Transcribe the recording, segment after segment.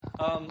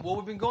Well,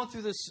 we've been going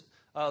through this,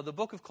 the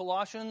book of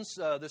Colossians,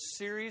 this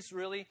series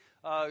really,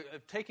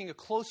 taking a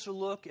closer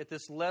look at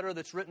this letter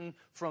that's written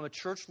from a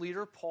church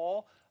leader,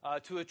 Paul,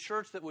 to a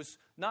church that was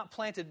not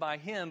planted by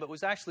him, but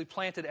was actually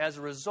planted as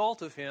a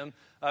result of him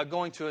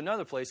going to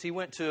another place. He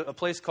went to a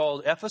place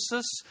called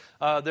Ephesus,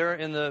 there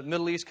in the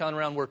Middle East, kind of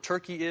around where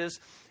Turkey is.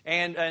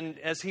 And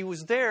as he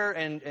was there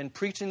and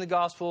preaching the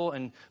gospel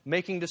and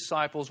making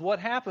disciples, what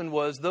happened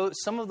was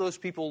some of those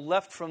people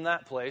left from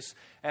that place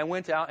and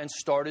went out and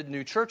started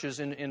new churches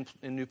in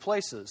new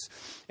places.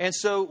 And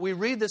so we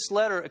read this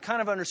letter,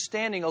 kind of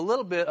understanding a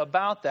little bit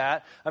about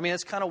that. I mean,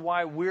 that's kind of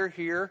why we're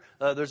here.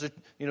 There's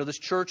this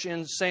church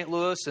in St.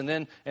 Louis,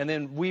 and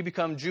then we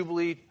become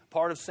Jubilee,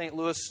 part of St.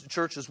 Louis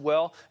Church as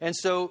well. And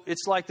so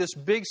it's like this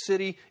big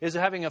city is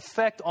having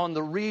effect on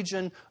the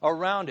region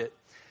around it.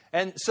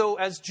 And so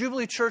as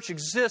Jubilee Church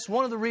exists,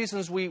 one of the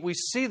reasons we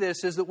see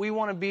this is that we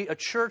want to be a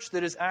church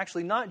that is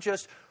actually not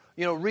just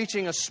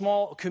reaching a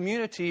small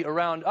community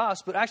around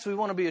us, but actually we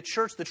want to be a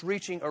church that's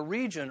reaching a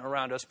region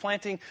around us,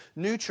 planting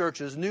new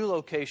churches, new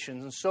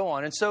locations, and so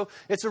on. And so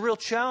it's a real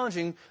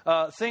challenging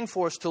thing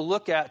for us to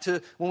look at,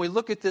 when we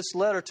look at this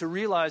letter, to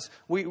realize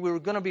we're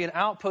going to be an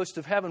outpost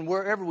of heaven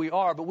wherever we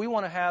are, but we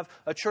want to have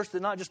a church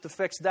that not just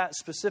affects that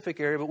specific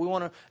area, but we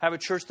want to have a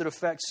church that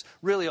affects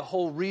really a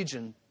whole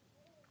region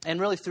and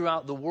really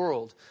throughout the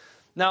world.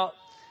 Now,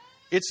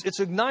 it's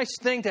a nice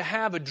thing to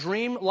have a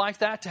dream like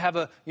that, to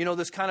have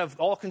this kind of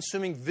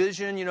all-consuming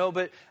vision,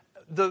 but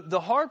the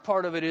hard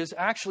part of it is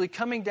actually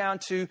coming down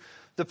to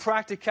the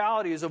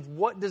practicalities of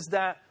what does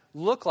that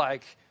look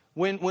like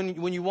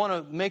when you want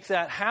to make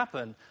that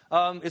happen.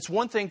 It's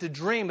one thing to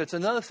dream, but it's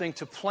another thing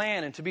to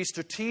plan and to be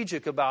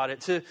strategic about it,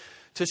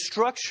 to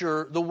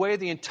structure the way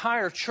the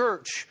entire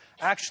church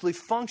actually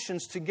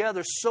functions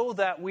together so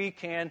that we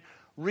can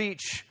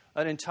reach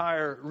an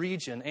entire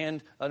region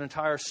and an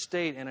entire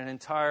state and an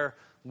entire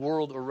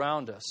world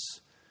around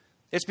us.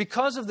 It's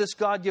because of this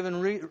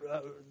God-given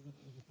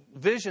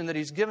vision that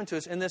He's given to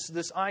us, and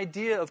this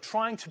idea of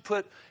trying to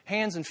put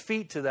hands and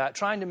feet to that,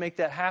 trying to make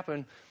that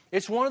happen.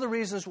 It's one of the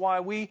reasons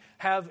why we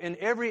have, in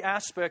every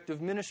aspect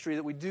of ministry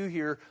that we do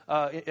here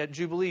at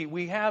Jubilee,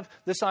 we have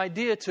this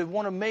idea to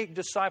want to make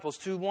disciples,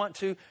 to want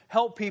to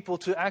help people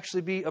to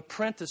actually be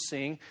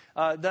apprenticing.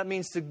 That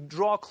means to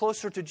draw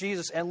closer to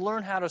Jesus and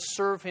learn how to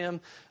serve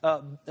Him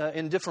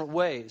in different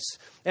ways.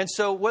 And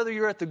so whether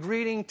you're at the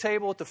greeting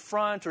table at the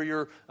front, or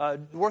you're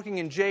working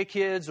in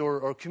J-Kids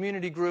or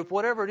community group,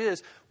 whatever it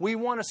is, we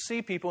want to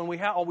see people, and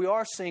we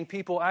are seeing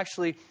people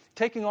actually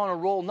taking on a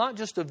role not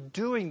just of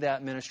doing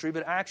that ministry,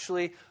 but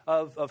actually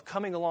of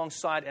coming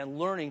alongside and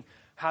learning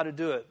how to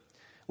do it.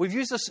 We've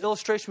used this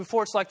illustration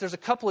before. It's like there's a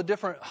couple of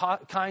different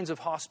kinds of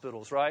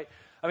hospitals, right?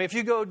 I mean, if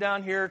you go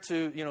down here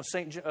to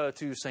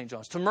St.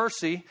 John's, to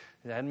Mercy,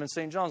 it hadn't been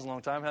St. John's in a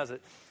long time, has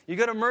it? You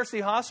go to Mercy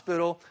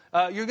Hospital,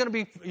 you're going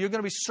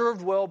to be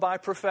served well by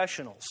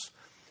professionals.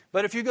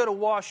 But if you go to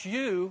Wash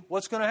U,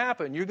 what's going to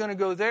happen? You're going to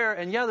go there,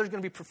 and there's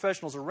going to be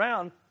professionals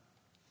around,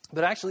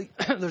 but actually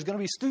there's going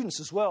to be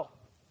students as well.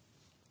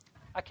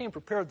 I came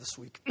prepared this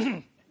week.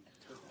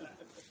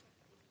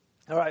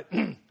 All right.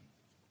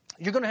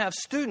 You're going to have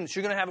students,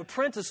 you're going to have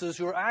apprentices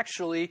who are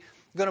actually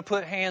going to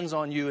put hands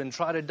on you and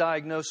try to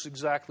diagnose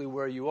exactly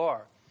where you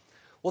are.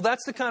 Well,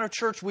 that's the kind of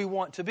church we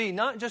want to be.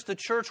 Not just a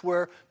church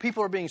where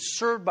people are being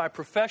served by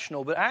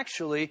professional, but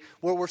actually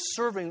where we're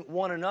serving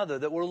one another,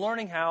 that we're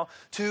learning how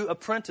to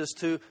apprentice,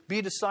 to be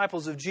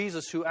disciples of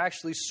Jesus who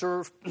actually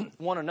serve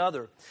one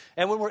another.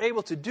 And when we're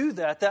able to do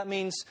that, that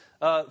means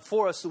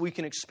for us that we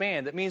can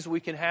expand. That means we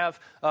can have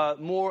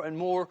more and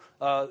more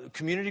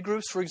community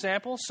groups, for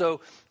example. So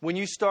when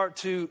you start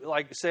to,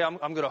 say, I'm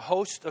going to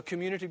host a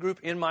community group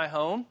in my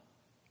home,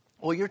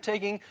 well, you're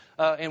taking,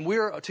 and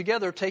we're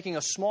together taking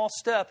a small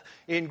step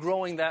in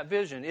growing that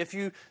vision. If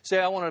you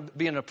say, I want to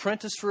be an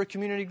apprentice for a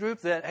community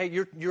group, then, hey,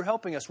 you're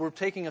helping us. We're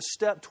taking a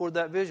step toward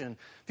that vision.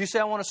 If you say,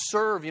 I want to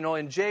serve,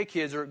 in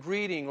J-Kids or at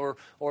Greeting or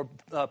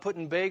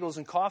putting bagels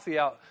and coffee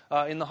out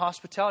in the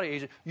hospitality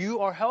agent,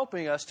 you are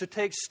helping us to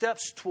take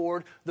steps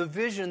toward the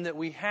vision that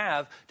we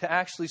have to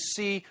actually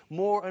see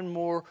more and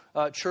more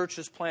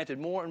churches planted,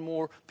 more and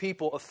more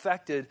people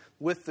affected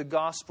with the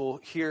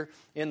gospel here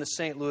in the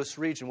St. Louis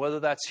region, whether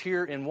that's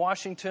here in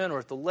Washington or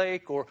at the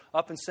lake or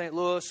up in St.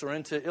 Louis or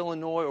into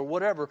Illinois or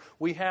whatever.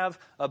 We have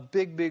a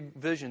big, big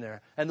vision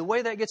there. And the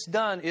way that gets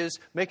done is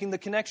making the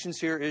connections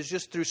here is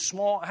just through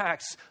small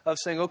acts of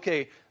saying,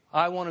 okay,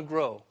 I want to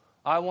grow.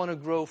 I want to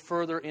grow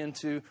further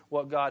into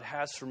what God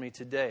has for me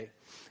today.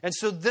 And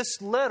so this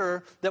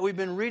letter that we've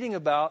been reading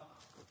about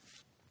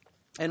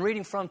and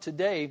reading from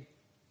today,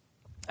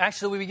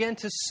 actually, we begin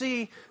to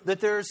see that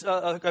there's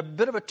a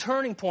bit of a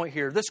turning point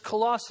here. This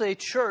Colossae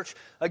church,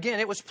 again,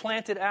 it was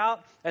planted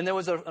out, and there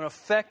was an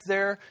effect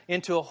there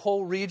into a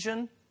whole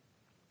region.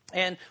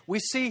 And we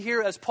see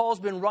here, as Paul's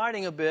been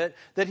writing a bit,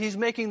 that he's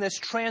making this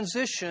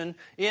transition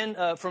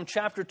from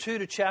chapter 2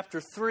 to chapter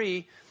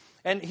 3.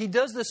 And he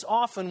does this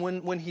often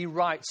when he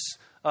writes,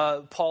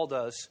 Paul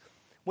does.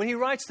 When he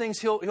writes things,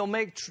 he'll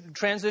make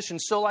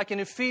transitions. So like in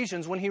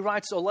Ephesians, when he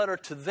writes a letter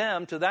to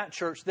them, to that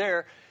church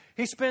there,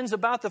 He spends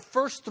about the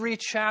first 3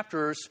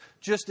 chapters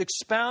just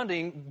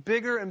expounding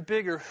bigger and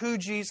bigger who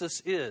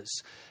Jesus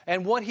is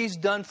and what He's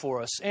done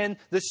for us and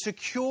the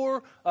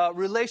secure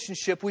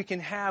relationship we can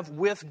have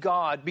with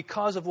God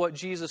because of what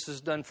Jesus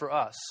has done for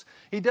us.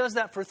 He does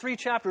that for 3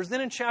 chapters.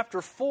 Then in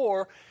chapter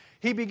 4,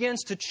 He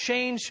begins to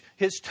change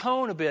His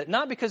tone a bit.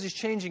 Not because He's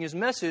changing His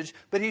message,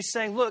 but He's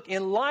saying, look,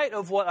 in light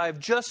of what I've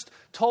just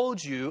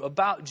told you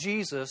about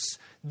Jesus,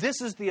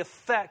 this is the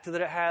effect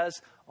that it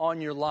has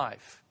on your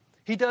life.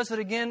 He does it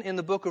again in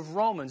the book of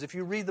Romans. If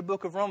you read the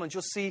book of Romans,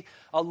 you'll see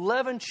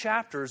 11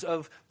 chapters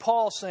of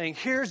Paul saying,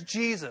 here's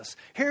Jesus.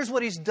 Here's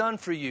what He's done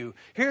for you.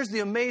 Here's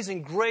the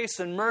amazing grace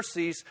and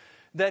mercies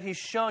that He's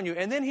shown you.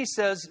 And then he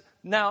says,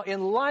 now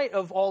in light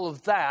of all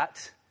of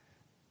that,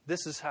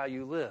 this is how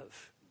you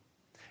live.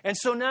 And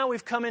so now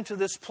we've come into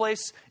this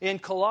place in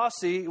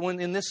Colossae,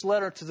 in this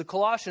letter to the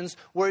Colossians,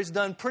 where he's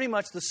done pretty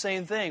much the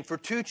same thing. For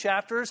 2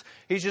 chapters,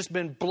 he's just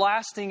been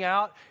blasting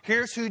out,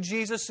 here's who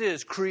Jesus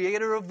is,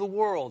 creator of the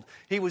world.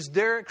 He was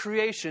there at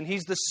creation.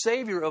 He's the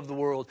Savior of the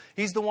world.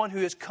 He's the one who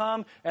has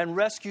come and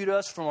rescued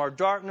us from our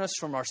darkness,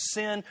 from our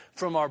sin,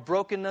 from our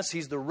brokenness.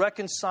 He's the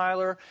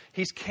reconciler.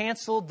 He's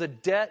canceled the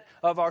debt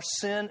of our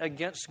sin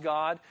against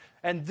God.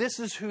 And this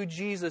is who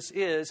Jesus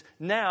is.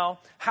 Now,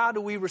 how do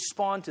we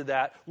respond to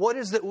that? What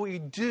is it we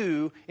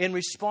do in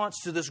response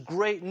to this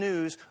great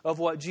news of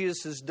what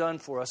Jesus has done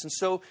for us? And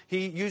so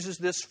he uses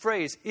this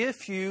phrase,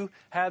 if you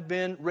have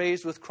been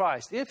raised with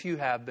Christ. If you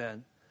have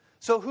been.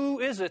 So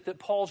who is it that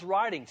Paul's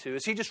writing to?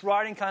 Is he just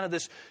writing kind of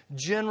this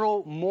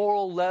general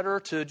moral letter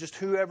to just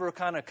whoever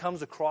kind of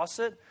comes across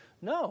it?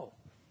 No,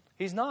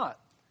 he's not.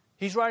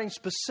 He's writing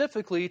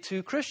specifically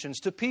to Christians,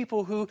 to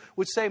people who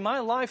would say, my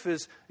life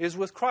is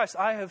with Christ.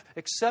 I have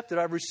accepted,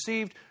 I've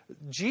received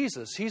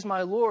Jesus. He's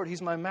my Lord,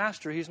 He's my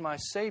Master, He's my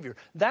Savior.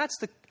 That's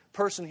the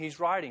person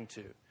he's writing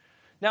to.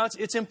 Now,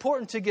 it's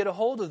important to get a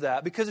hold of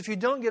that, because if you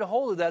don't get a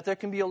hold of that, there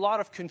can be a lot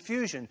of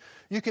confusion.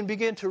 You can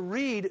begin to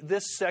read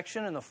this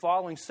section and the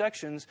following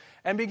sections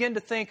and begin to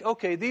think,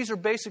 okay, these are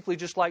basically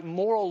just like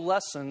moral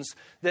lessons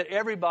that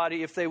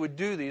everybody, if they would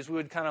do these, we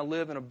would kind of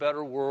live in a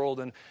better world,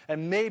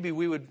 and maybe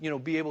we would,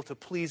 be able to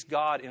please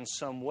God in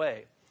some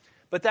way.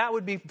 But that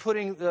would be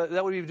doing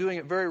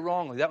it very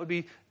wrongly. That would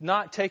be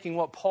not taking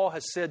what Paul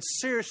has said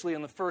seriously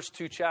in the first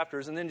 2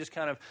 chapters and then just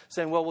kind of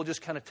saying, well, we'll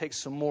just kind of take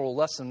some moral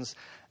lessons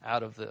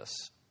out of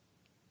this.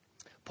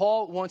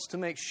 Paul wants to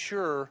make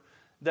sure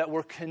that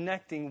we're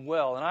connecting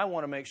well, and I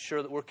want to make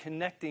sure that we're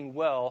connecting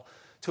well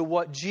to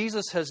what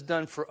Jesus has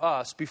done for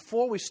us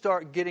before we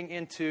start getting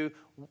into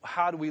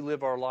how do we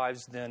live our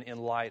lives then in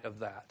light of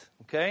that.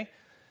 Okay?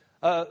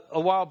 A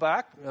while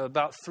back,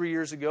 about 3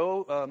 years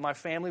ago, my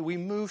family, we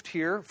moved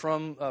here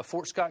from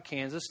Fort Scott,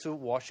 Kansas to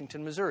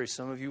Washington, Missouri.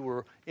 Some of you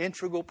were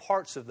integral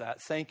parts of that.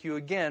 Thank you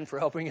again for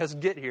helping us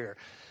get here.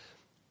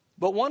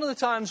 But one of the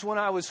times when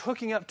I was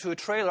hooking up to a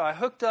trailer, I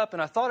hooked up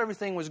and I thought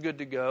everything was good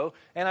to go.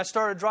 And I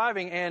started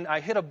driving and I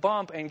hit a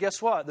bump, and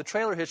guess what? The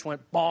trailer hitch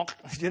went bonk,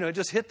 it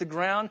just hit the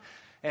ground.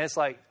 And it's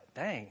like,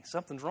 dang,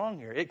 something's wrong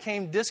here. It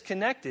came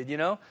disconnected,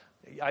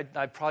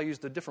 I probably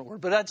used a different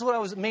word, but that's what I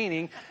was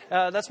meaning.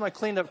 That's my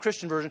cleaned up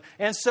Christian version.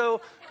 And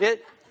so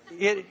it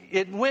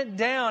went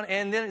down,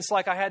 and then it's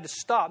like I had to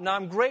stop. Now,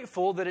 I'm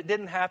grateful that it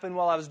didn't happen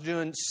while I was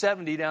doing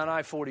 70 down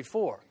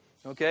I-44,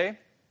 okay?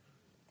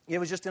 It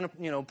was just in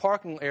a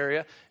parking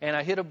area, and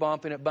I hit a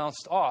bump, and it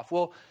bounced off.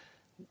 Well,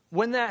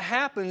 when that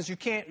happens, you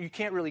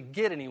can't really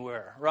get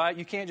anywhere, right?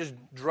 You can't just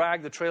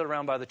drag the trailer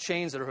around by the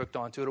chains that are hooked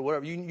onto it or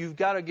whatever. You've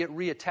got to get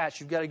reattached.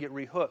 You've got to get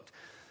rehooked.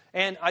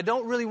 And I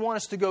don't really want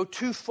us to go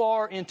too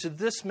far into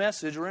this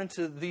message or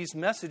into these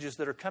messages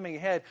that are coming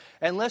ahead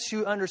unless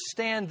you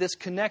understand this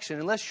connection,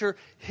 unless you're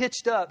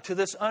hitched up to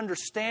this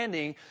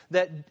understanding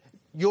that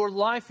your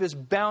life is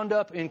bound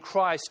up in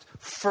Christ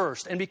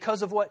first. And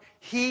because of what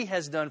He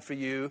has done for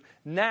you,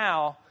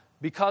 now,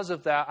 because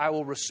of that, I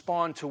will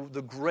respond to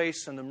the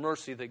grace and the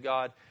mercy that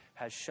God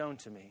has shown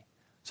to me.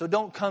 So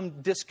don't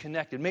come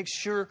disconnected. Make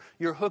sure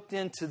you're hooked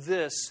into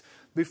this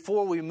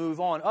before we move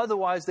on.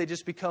 Otherwise, they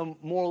just become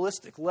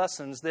moralistic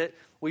lessons that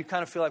we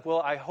kind of feel like, well,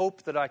 I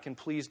hope that I can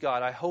please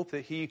God. I hope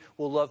that He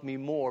will love me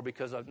more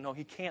because no,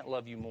 He can't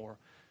love you more.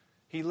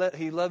 He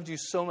loved you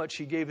so much,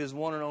 He gave His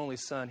one and only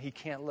Son. He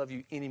can't love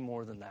you any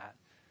more than that.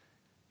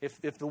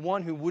 If the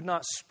one who would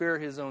not spare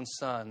His own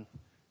Son,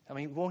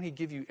 won't He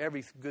give you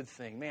every good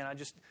thing? Man,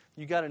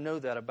 you got to know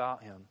that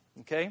about Him.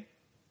 Okay?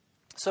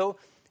 So,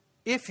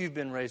 if you've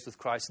been raised with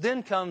Christ,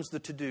 then comes the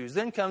to-dos.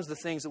 Then comes the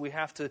things that we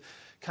have to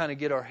kind of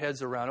get our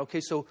heads around.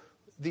 Okay, so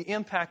the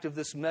impact of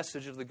this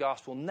message of the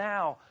gospel.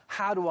 Now,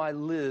 how do I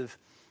live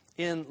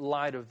in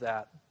light of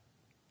that?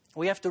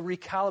 We have to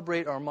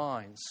recalibrate our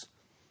minds.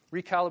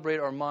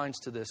 Recalibrate our minds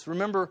to this. I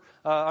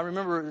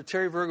remember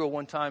Terry Virgo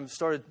one time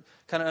started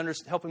kind of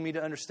helping me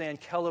to understand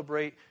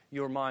calibrate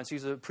your minds.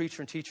 He's a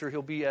preacher and teacher.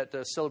 He'll be at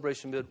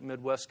Celebration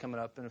Midwest coming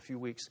up in a few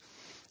weeks.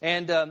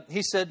 And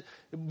he said,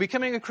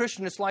 becoming a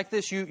Christian, it's like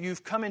this.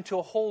 You've come into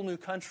a whole new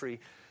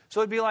country.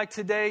 So it'd be like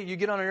today, you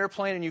get on an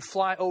airplane and you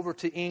fly over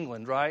to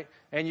England, right?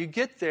 And you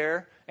get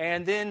there,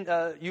 and then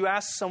you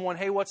ask someone,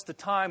 hey, what's the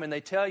time? And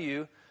they tell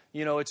you,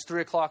 it's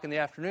 3 o'clock in the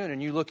afternoon,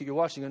 and you look at your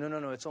watch and you go,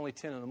 no, it's only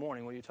 10 in the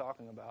morning. What are you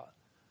talking about?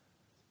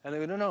 And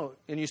they go, no.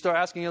 And you start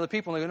asking other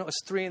people, and they go, no,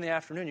 it's 3 in the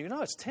afternoon. You go,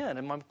 no, it's 10.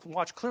 And my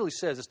watch clearly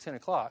says it's 10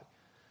 o'clock.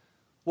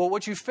 Well,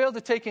 what you failed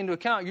to take into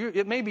account,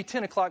 it may be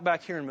 10 o'clock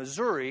back here in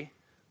Missouri,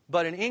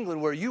 but in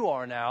England, where you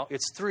are now,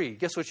 it's 3.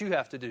 Guess what you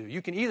have to do?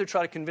 You can either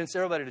try to convince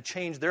everybody to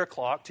change their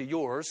clock to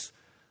yours,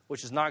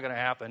 which is not going to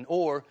happen,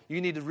 or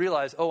you need to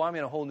realize, I'm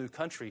in a whole new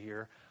country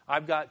here.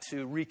 I've got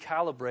to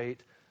recalibrate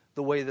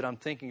the way that I'm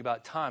thinking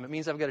about time. It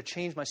means I've got to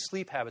change my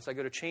sleep habits. I've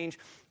got to change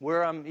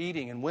where I'm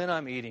eating and when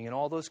I'm eating and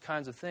all those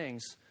kinds of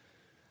things.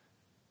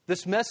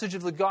 This message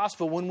of the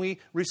gospel, when we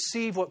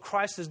receive what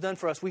Christ has done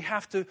for us, we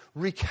have to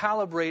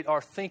recalibrate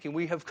our thinking.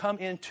 We have come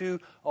into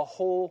a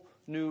whole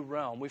new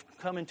realm. We've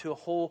come into a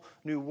whole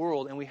new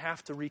world, and we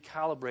have to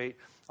recalibrate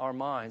our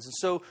minds. And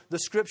so the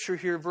scripture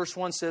here, verse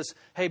 1 says,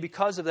 hey,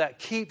 because of that,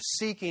 keep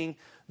seeking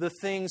the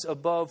things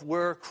above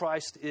where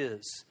Christ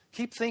is.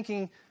 Keep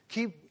seeking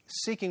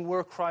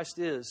where Christ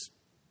is.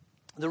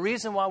 The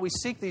reason why we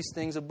seek these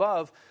things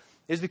above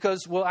is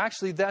because,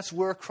 actually, that's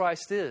where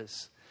Christ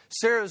is.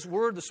 Sarah's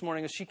word this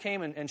morning, as she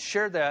came and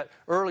shared that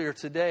earlier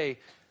today,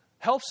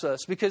 helps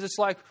us because it's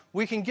like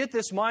we can get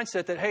this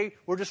mindset that, hey,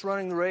 we're just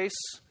running the race.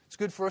 It's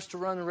good for us to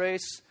run the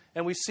race.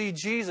 And we see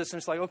Jesus, and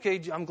it's like,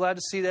 okay, I'm glad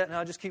to see that, and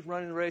I'll just keep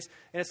running the race.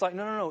 And it's like,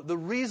 no. The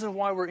reason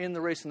why we're in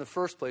the race in the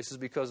first place is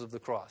because of the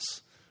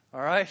cross. All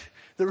right?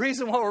 The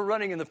reason why we're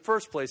running in the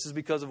first place is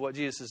because of what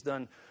Jesus has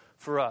done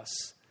for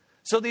us.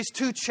 So these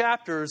 2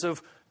 chapters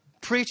of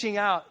preaching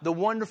out the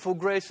wonderful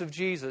grace of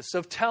Jesus,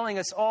 of telling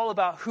us all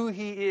about who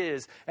He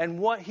is and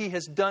what He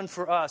has done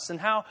for us and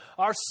how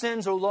our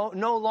sins are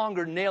no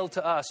longer nailed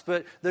to us,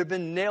 but they've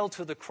been nailed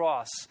to the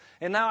cross.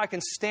 And now I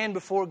can stand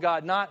before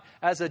God not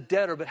as a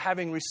debtor, but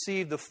having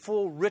received the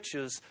full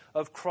riches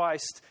of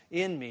Christ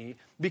in me.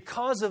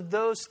 Because of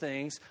those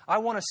things, I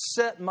want to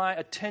set my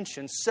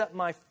attention, set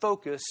my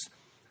focus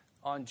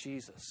on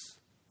Jesus.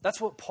 That's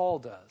what Paul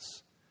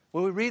does.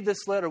 When we read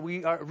this letter,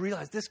 we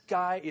realize this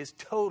guy is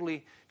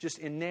totally just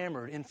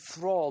enamored,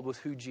 enthralled with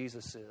who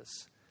Jesus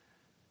is.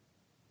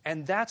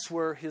 And that's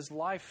where his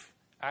life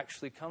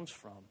actually comes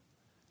from.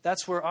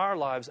 That's where our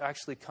lives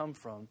actually come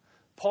from.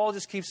 Paul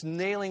just keeps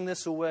nailing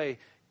this away.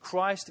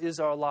 Christ is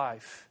our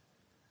life.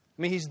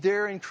 I mean, He's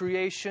there in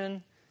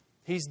creation.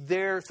 He's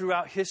there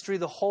throughout history.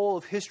 The whole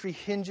of history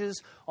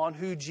hinges on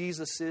who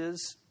Jesus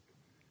is.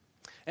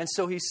 And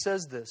so he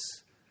says this.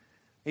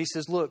 He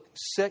says, look,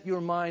 set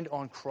your mind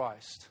on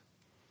Christ.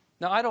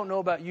 Now, I don't know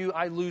about you.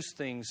 I lose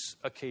things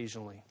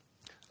occasionally.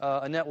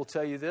 Annette will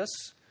tell you this,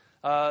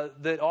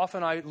 that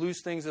often I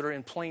lose things that are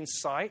in plain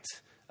sight,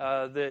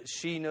 that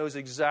she knows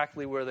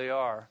exactly where they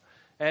are.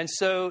 And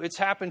so it's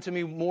happened to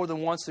me more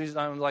than once.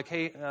 I'm like,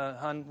 hey,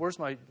 hon, where's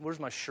my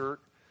shirt?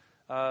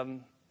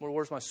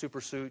 Where's my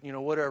super suit?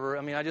 Whatever.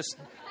 I mean,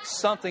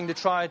 something to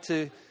try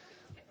to...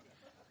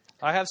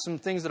 I have some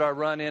things that I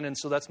run in, and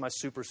so that's my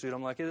super suit.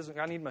 I'm like,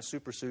 I need my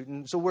super suit.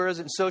 And so where is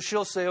it? And so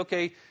she'll say,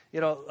 okay,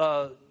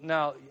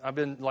 now I've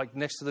been like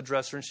next to the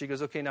dresser, and she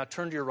goes, okay, now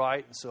turn to your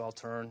right. And so I'll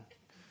turn.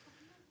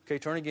 Okay,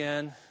 turn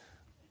again.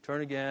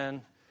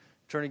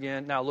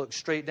 Now look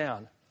straight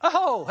down.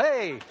 Oh,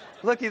 hey,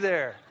 looky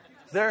there.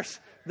 There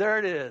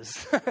it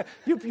is.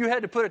 You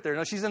had to put it there.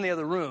 No, she's in the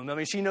other room. I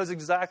mean, she knows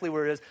exactly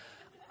where it is.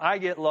 I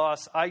get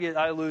lost.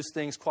 I lose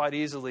things quite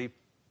easily.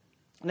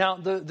 Now,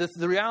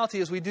 the reality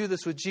is we do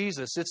this with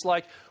Jesus. It's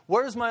like,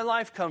 where does my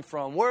life come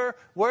from? Where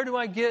do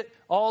I get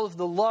all of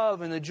the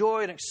love and the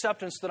joy and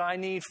acceptance that I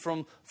need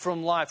from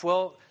life?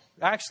 Well,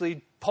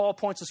 actually, Paul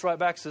points us right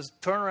back and says,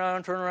 turn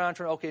around.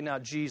 Okay, now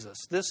Jesus.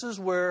 This is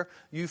where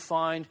you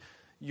find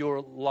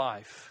your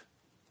life.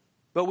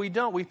 But we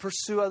don't. We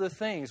pursue other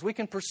things. We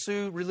can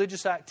pursue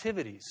religious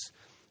activities.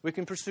 We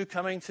can pursue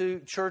coming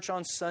to church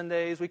on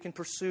Sundays. We can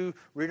pursue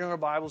reading our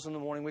Bibles in the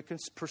morning. We can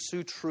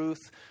pursue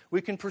truth.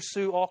 We can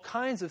pursue all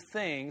kinds of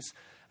things,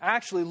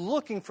 actually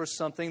looking for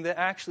something that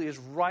actually is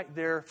right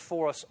there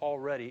for us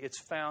already. It's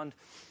found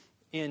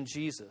in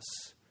Jesus.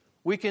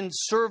 We can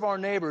serve our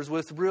neighbors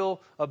with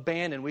real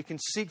abandon. We can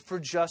seek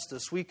for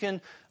justice. We can,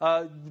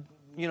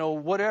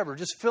 whatever,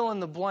 just fill in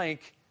the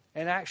blank,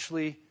 and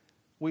actually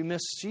we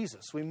miss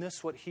Jesus. We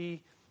miss what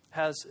He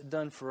has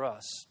done for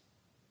us.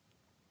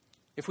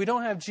 If we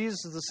don't have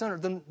Jesus at the center,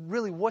 then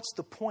really what's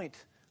the point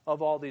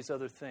of all these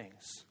other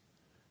things?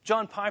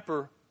 John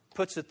Piper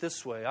puts it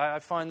this way. I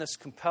find this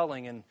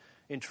compelling and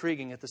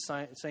intriguing at the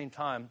same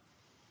time.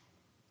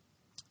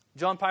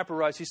 John Piper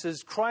writes, he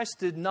says, Christ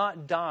did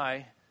not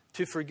die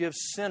to forgive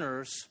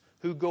sinners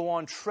who go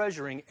on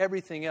treasuring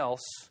everything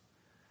else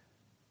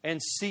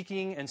and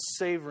seeking and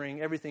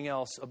savoring everything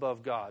else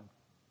above God.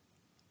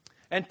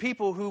 And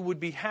people who would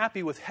be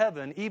happy with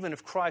heaven, even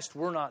if Christ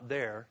were not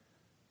there,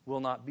 will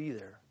not be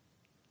there.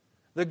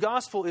 The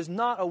gospel is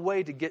not a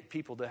way to get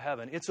people to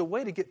heaven. It's a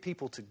way to get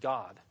people to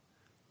God.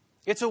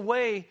 It's a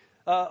way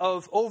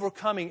of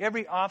overcoming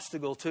every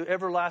obstacle to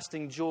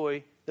everlasting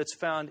joy that's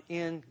found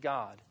in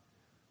God.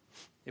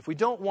 If we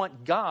don't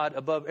want God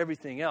above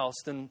everything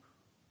else, then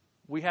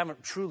we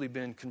haven't truly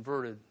been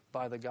converted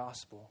by the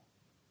gospel.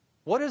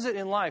 What is it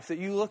in life that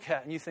you look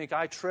at and you think,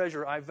 I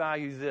treasure, I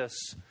value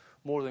this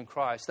more than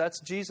Christ? That's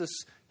Jesus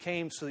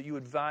came so that you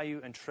would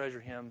value and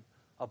treasure Him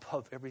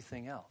above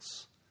everything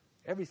else.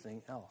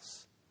 Everything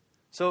else.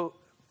 So,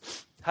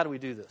 how do we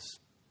do this?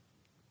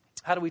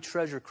 How do we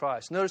treasure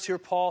Christ? Notice here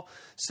Paul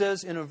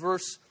says in a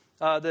verse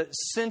that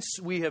since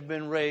we have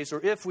been raised,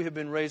 or if we have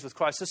been raised with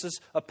Christ, this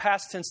is a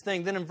past tense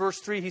thing. Then in verse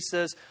 3 he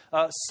says,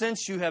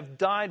 since you have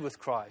died with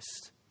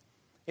Christ.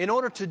 In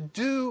order to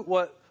do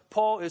what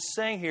Paul is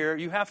saying here,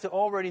 you have to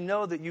already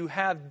know that you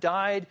have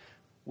died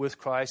with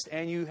Christ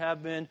and you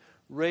have been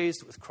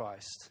raised with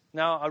Christ.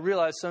 Now, I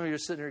realize some of you are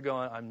sitting here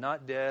going, I'm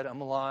not dead,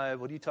 I'm alive,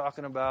 what are you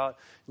talking about?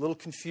 A little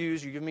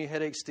confused, you're giving me a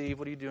headache, Steve,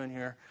 what are you doing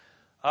here?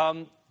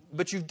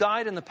 But you've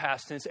died in the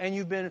past tense and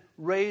you've been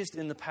raised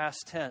in the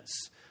past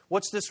tense.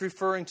 What's this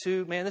referring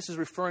to? Man, this is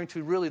referring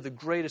to really the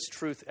greatest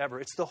truth ever.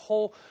 It's the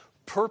whole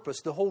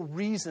purpose, the whole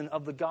reason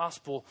of the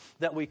gospel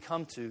that we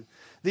come to.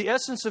 The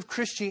essence of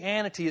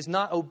Christianity is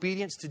not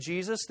obedience to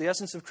Jesus. The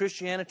essence of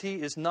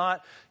Christianity is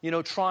not,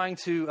 trying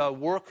to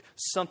work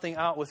something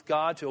out with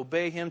God, to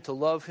obey Him, to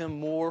love Him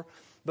more.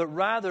 But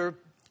rather,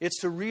 it's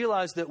to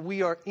realize that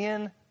we are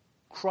in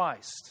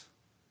Christ.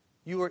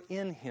 You are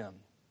in Him.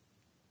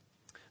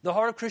 The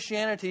heart of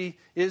Christianity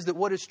is that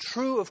what is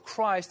true of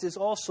Christ is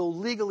also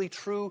legally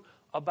true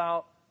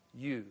about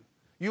you.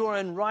 You are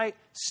in right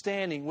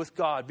standing with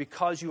God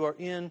because you are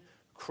in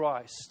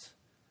Christ.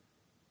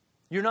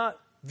 You're not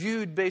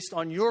viewed based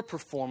on your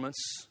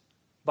performance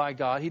by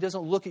God. He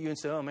doesn't look at you and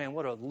say, oh man,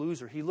 what a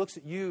loser. He looks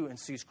at you and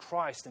sees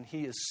Christ and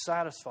He is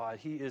satisfied.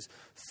 He is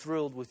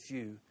thrilled with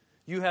you.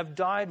 You have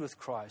died with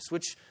Christ,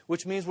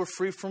 which means we're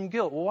free from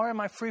guilt. Well, why am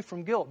I free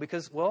from guilt?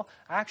 Because,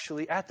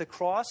 actually at the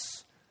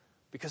cross,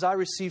 because I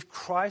received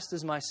Christ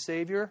as my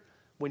Savior,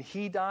 when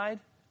He died,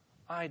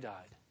 I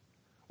died.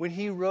 When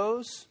He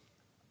rose,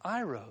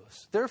 I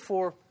rose.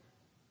 Therefore,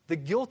 the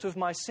guilt of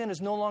my sin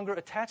is no longer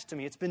attached to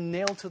me. It's been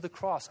nailed to the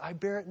cross. I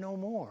bear it no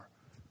more.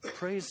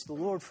 Praise the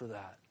Lord for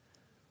that.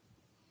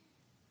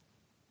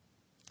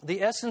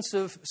 The essence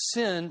of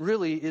sin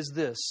really is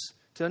this.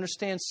 To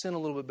understand sin a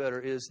little bit better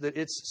is that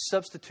it's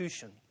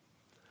substitution.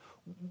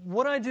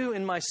 What I do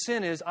in my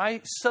sin is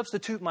I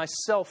substitute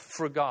myself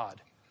for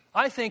God.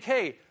 I think,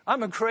 hey,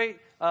 I'm a great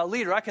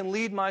leader. I can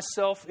lead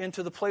myself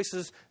into the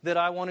places that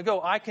I want to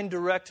go. I can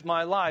direct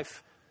my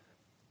life.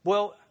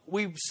 Well,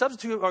 we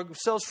substitute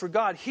ourselves for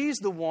God. He's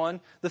the one,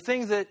 the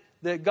thing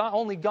that God,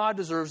 only God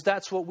deserves,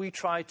 that's what we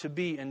try to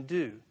be and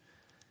do.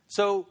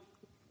 So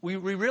we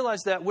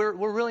realize that we're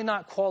really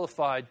not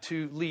qualified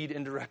to lead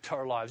and direct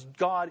our lives.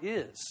 God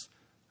is.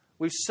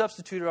 We've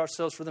substituted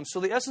ourselves for them. So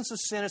the essence of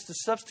sin is to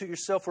substitute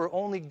yourself where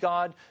only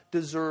God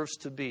deserves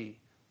to be.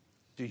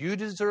 Do you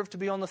deserve to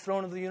be on the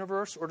throne of the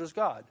universe, or does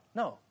God?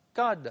 No,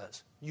 God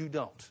does. You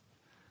don't.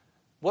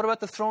 What about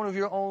the throne of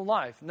your own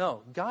life?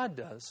 No, God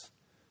does.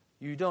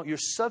 You don't. You're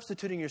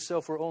substituting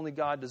yourself where only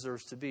God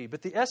deserves to be.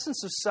 But the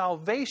essence of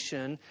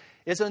salvation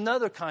is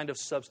another kind of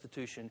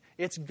substitution.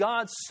 It's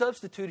God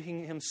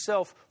substituting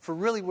Himself for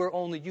really where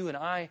only you and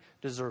I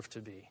deserve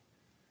to be.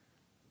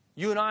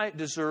 You and I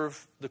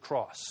deserve the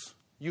cross.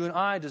 You and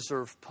I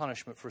deserve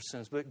punishment for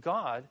sins. But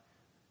God,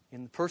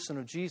 in the person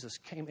of Jesus,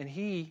 came and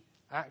He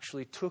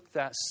actually took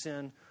that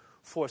sin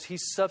for us. He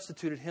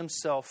substituted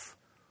Himself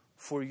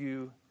for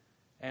you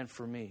and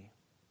for me.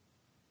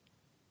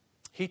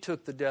 He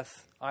took the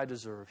death I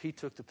deserve. He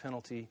took the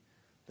penalty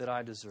that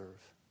I deserve.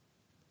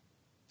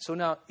 So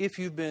now, if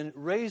you've been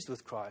raised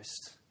with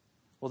Christ,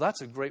 well,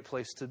 that's a great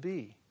place to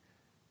be.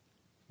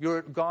 You're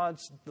at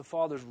God's, the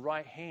Father's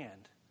right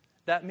hand.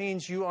 That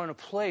means you are in a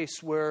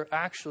place where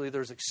actually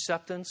there's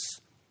acceptance,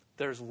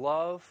 there's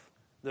love,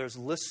 there's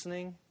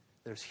listening,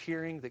 there's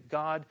hearing, that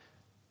God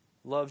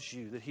loves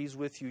you, that He's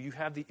with you. You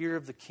have the ear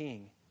of the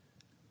King.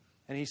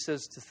 And He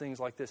says to things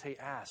like this, hey,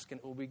 ask and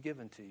it will be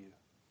given to you.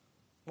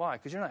 Why?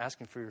 Because you're not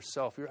asking for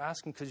yourself. You're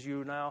asking because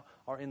you now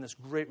are in this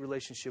great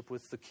relationship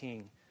with the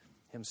King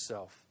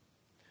Himself.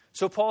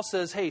 So Paul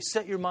says, hey,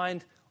 set your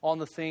mind on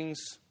the things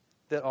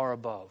that are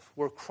above,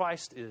 where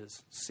Christ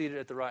is, seated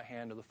at the right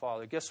hand of the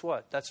Father. Guess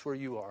what? That's where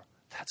you are.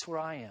 That's where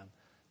I am.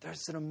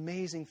 There's an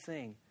amazing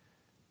thing.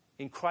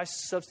 In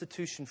Christ's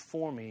substitution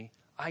for me,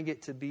 I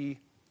get to be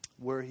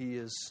where He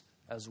is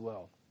as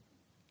well.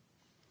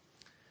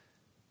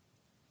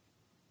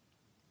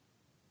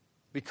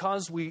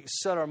 Because we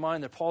set our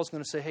mind there, Paul's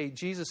going to say, hey,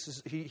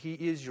 Jesus, He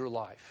is your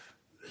life.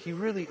 He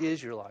really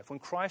is your life. When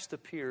Christ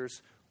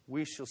appears,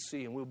 we shall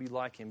see and we'll be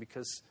like Him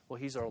because, well,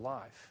 He's our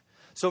life.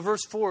 So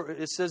verse 4,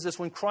 it says this,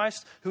 when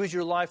Christ, who is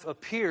your life,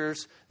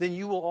 appears, then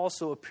you will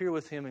also appear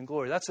with Him in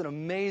glory. That's an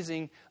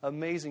amazing,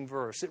 amazing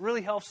verse. It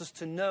really helps us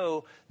to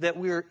know that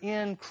we're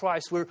in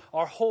Christ, where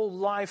our whole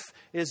life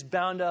is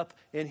bound up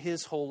in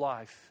His whole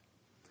life.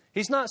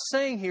 He's not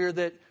saying here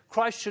that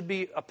Christ should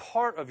be a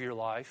part of your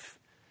life.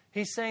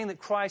 He's saying that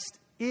Christ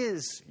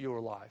is your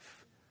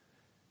life.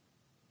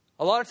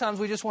 A lot of times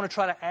we just want to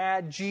try to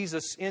add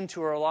Jesus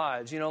into our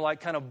lives,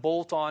 like kind of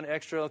bolt on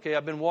extra. Okay,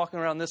 I've been walking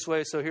around this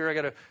way, so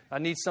here I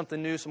need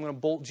something new, so I'm going to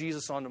bolt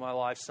Jesus onto my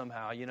life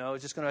somehow.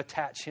 It's just going to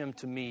attach Him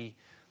to me.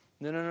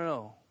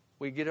 No.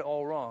 we get it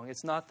all wrong.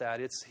 It's not that.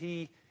 It's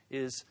He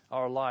is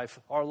our life.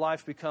 Our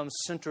life becomes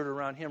centered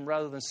around Him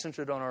rather than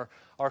centered on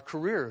our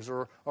careers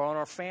or on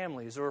our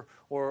families or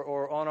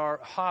on our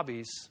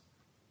hobbies.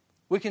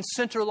 We can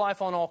center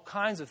life on all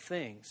kinds of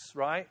things,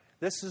 right?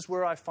 This is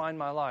where I find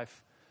my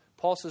life.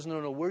 Paul says,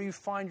 no, where you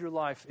find your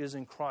life is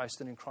in Christ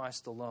and in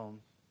Christ alone.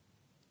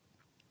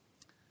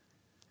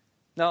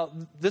 Now,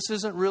 this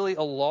isn't really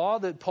a law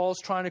that Paul's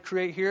trying to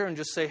create here and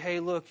just say, hey,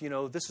 look,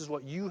 this is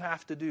what you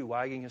have to do,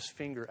 wagging his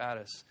finger at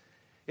us.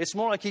 It's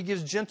more like he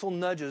gives gentle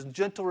nudges,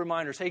 gentle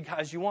reminders. Hey,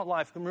 guys, you want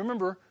life.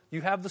 Remember,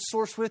 you have the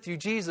source with you,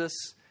 Jesus.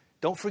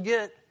 Don't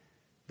forget.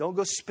 Don't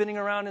go spinning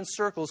around in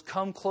circles.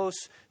 Come close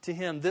to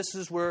Him. This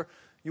is where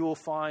you will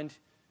find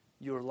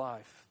your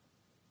life.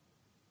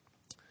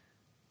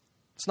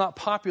 It's not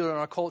popular in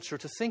our culture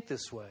to think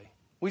this way.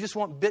 We just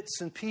want bits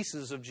and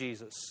pieces of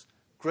Jesus.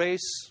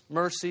 Grace,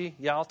 mercy,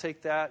 yeah, I'll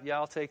take that. Yeah,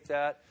 I'll take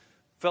that.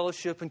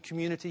 Fellowship and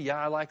community, yeah,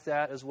 I like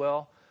that as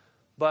well.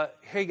 But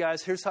hey,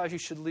 guys, here's how you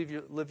should live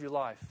your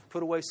life.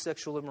 Put away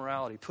sexual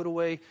immorality. Put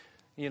away,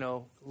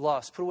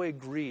 lust. Put away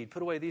greed.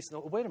 Put away these. No,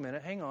 wait a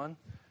minute, hang on.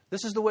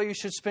 This is the way you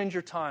should spend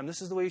your time.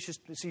 This is the way you should...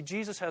 See,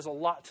 Jesus has a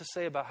lot to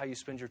say about how you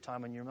spend your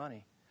time and your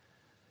money.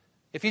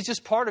 If He's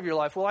just part of your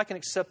life, well, I can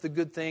accept the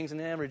good things and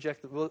then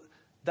reject it. Well,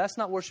 that's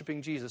not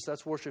worshiping Jesus.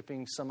 That's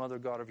worshiping some other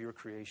God of your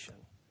creation.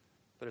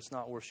 But it's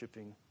not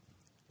worshiping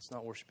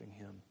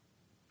Him.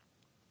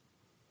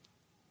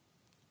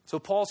 So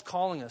Paul's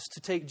calling us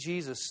to take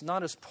Jesus,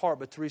 not as part,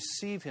 but to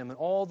receive Him in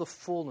all the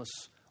fullness,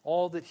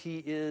 all that He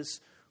is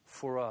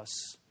for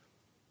us.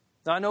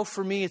 Now, I know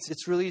for me,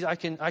 it's really, I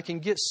can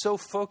get so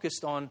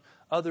focused on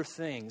other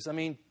things. I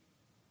mean,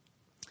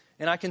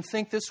 and I can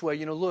think this way,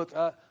 look,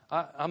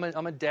 I'm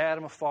a dad,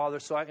 I'm a father,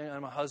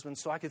 I'm a husband,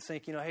 so I could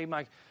think, hey,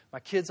 my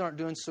kids aren't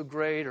doing so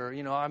great, or,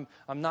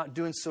 I'm not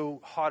doing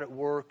so hot at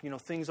work,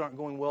 things aren't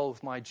going well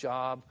with my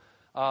job.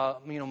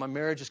 My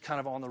marriage is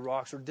kind of on the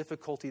rocks or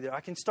difficulty there.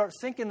 I can start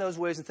thinking those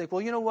ways and think,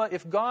 well, you know what?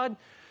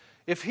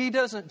 If He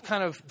doesn't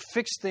kind of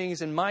fix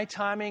things in my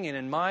timing and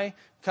in my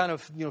kind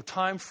of,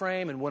 time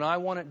frame and when I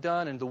want it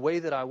done and the way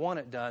that I want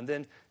it done,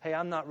 then, hey,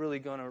 I'm not really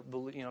going to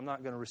believe, I'm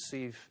not going to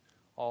receive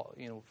all,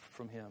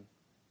 from Him.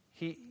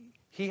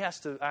 He has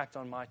to act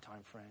on my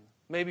time frame.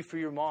 Maybe for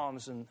your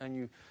moms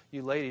and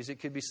you ladies, it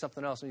could be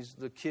something else.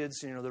 The kids,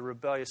 they're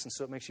rebellious, and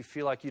so it makes you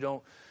feel like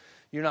you're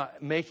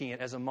not making it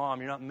as a mom.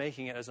 You're not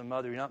making it as a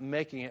mother. You're not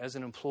making it as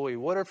an employee.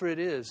 Whatever it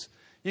is,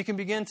 you can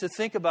begin to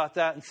think about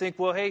that and think,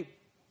 well, hey,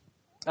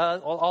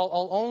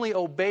 I'll only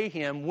obey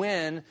Him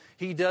when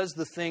He does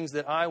the things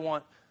that I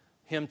want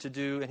Him to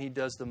do, and He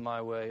does them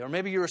my way. Or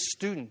maybe you're a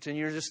student and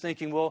you're just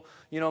thinking, well,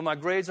 my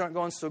grades aren't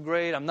going so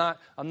great. I'm not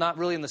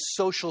really in the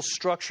social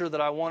structure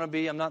that I want to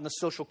be. I'm not in the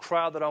social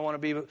crowd that I want to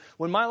be. But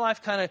when my life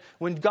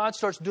when God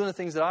starts doing the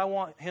things that I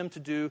want Him to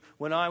do,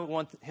 when I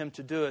want Him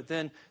to do it,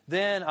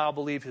 then I'll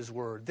believe His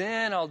word.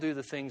 Then I'll do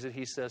the things that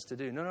He says to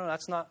do. No,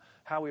 that's not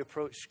how we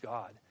approach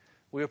God.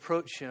 We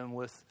approach Him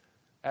with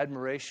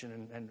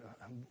admiration and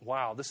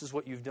wow, this is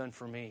what you've done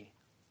for me.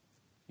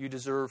 You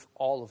deserve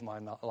all of my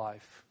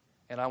life.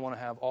 And I want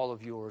to have all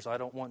of yours. I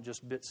don't want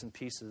just bits and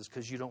pieces,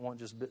 because you don't want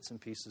just bits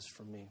and pieces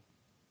from me.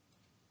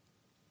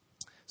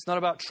 It's not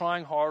about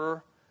trying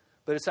harder,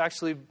 but it's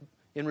actually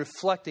in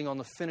reflecting on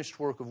the finished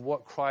work of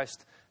what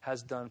Christ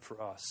has done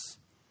for us.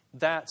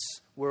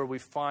 That's where we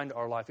find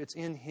our life. It's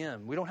in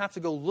Him. We don't have to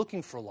go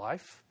looking for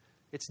life.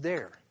 It's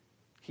there.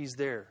 He's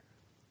there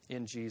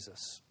in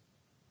Jesus.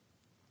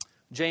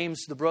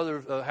 James,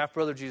 the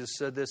half-brother Jesus,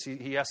 said this.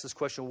 He asked this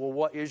question, well,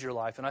 what is your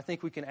life? And I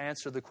think we can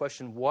answer the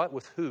question, what,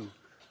 with who?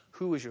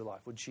 Who is your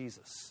life? With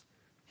Jesus.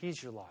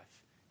 He's your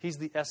life. He's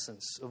the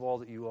essence of all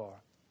that you are.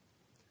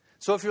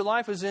 So if your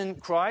life is in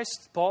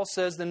Christ, Paul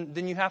says,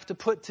 then you have to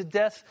put to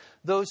death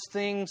those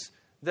things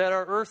that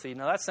are earthy.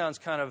 Now that sounds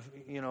kind of,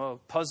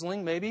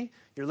 puzzling maybe.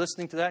 You're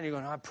listening to that and you're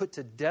going, I put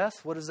to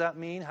death? What does that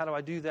mean? How do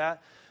I do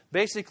that?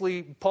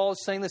 Basically, Paul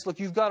is saying this, look,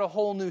 you've got a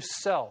whole new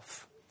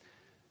self.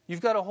 You've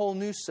got a whole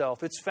new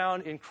self. It's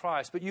found in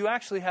Christ. But you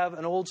actually have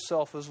an old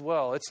self as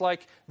well. It's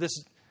like this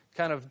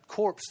kind of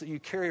corpse that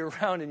you carry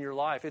around in your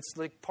life. It's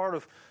like part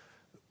of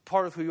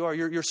who you are.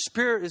 Your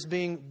spirit is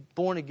being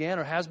born again,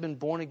 or has been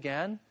born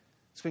again.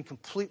 It's been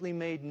completely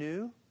made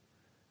new.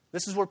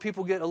 This is where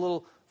people get a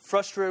little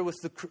frustrated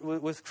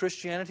with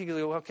Christianity. They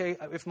go, okay,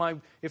 if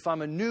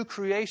I'm a new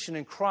creation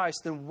in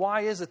Christ, then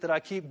why is it that I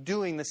keep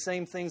doing the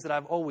same things that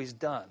I've always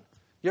done?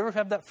 You ever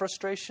have that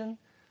frustration?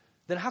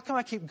 Then how come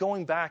I keep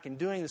going back and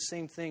doing the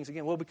same things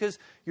again? Well, because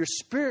your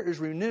spirit is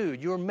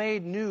renewed. You're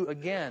made new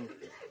again.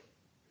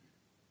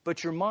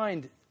 But your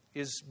mind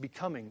is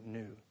becoming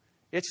new.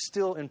 It's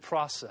still in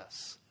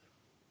process.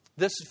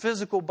 This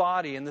physical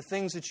body and the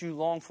things that you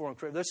long for and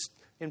crave, that's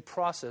in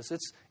process.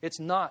 It's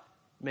not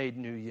made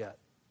new yet.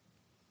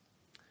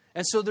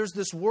 And so there's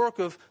this work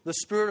of the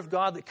Spirit of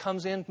God that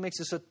comes in, makes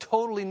us a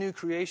totally new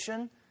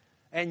creation,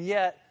 and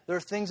yet there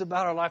are things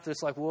about our life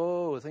that's like,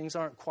 whoa, things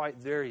aren't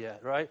quite there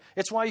yet, right?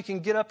 It's why you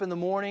can get up in the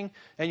morning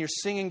and you're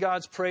singing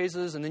God's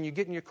praises, and then you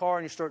get in your car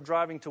and you start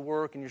driving to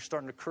work and you're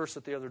starting to curse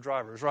at the other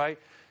drivers, right?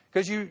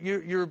 Because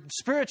your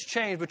spirit's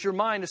changed, but your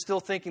mind is still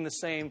thinking the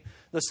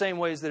same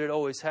ways that it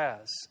always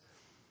has.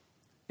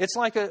 It's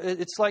like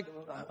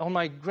on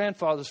my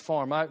grandfather's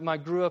farm. I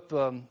grew up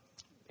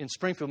in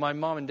Springfield. My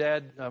mom and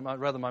dad,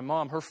 my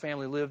mom, her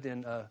family lived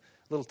in a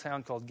little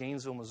town called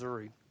Gainesville,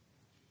 Missouri,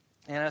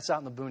 and that's out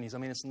in the boonies. I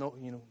mean,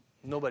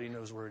 nobody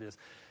knows where it is.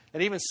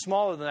 And even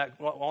smaller than that,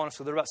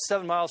 honestly, they're about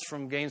 7 miles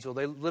from Gainesville.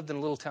 They lived in a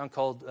little town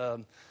called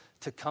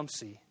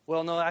Tecumseh.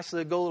 Well, no,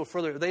 actually, they go a little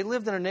further. They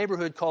lived in a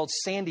neighborhood called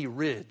Sandy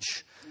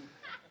Ridge.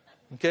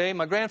 Okay,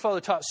 my grandfather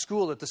taught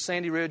school at the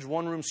Sandy Ridge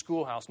one-room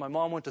schoolhouse. My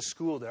mom went to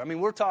school there. I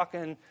mean, we're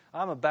talking,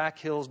 I'm a back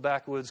hills,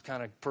 backwoods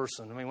kind of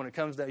person. I mean, when it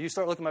comes to that, you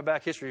start looking at my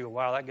back history, you go,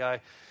 wow, that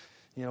guy,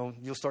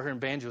 you'll start hearing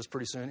banjos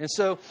pretty soon. And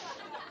so,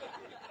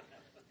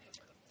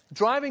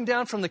 driving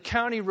down from the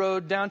county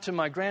road down to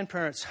my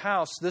grandparents'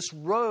 house, this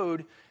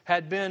road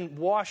had been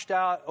washed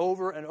out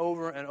over and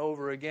over and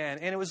over again.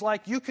 And it was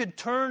like you could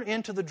turn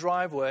into the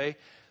driveway,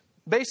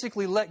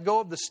 basically let go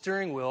of the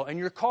steering wheel, and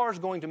your car is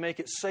going to make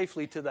it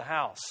safely to the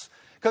house.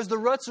 Because the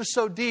ruts are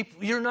so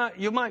deep,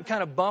 you might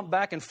kind of bump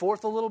back and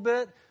forth a little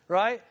bit,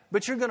 right?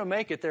 But you're going to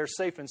make it there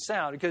safe and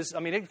sound. Because,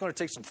 it's going to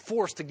take some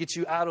force to get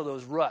you out of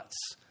those ruts.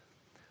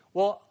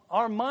 Well,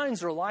 our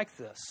minds are like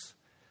this.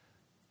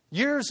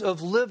 Years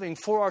of living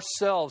for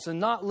ourselves and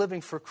not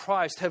living for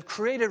Christ have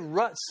created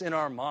ruts in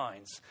our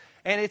minds.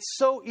 And it's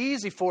so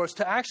easy for us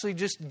to actually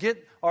just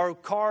get our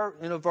car,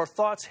 our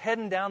thoughts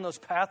heading down those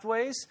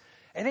pathways.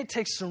 And it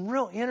takes some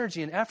real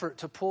energy and effort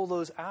to pull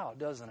those out,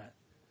 doesn't it?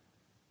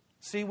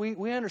 See,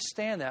 we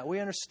understand that. We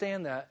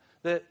understand that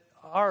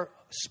our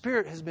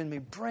spirit has been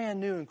made brand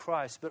new in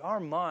Christ, but our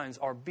minds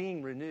are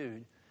being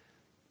renewed.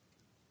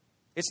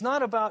 It's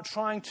not about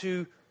trying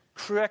to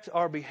correct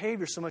our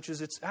behavior so much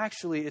as it's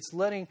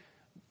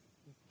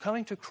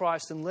coming to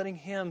Christ and letting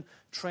Him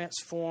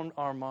transform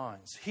our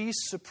minds. He's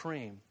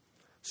supreme.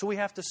 So we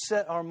have to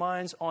set our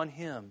minds on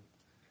Him,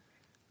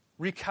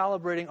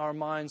 recalibrating our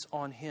minds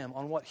on Him,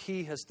 on what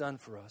He has done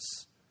for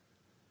us.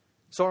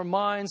 So our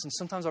minds and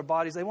sometimes our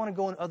bodies, they want to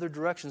go in other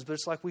directions, but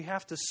it's like we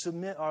have to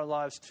submit our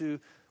lives to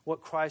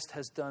what Christ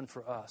has done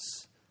for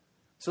us.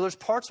 So there's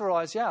parts of our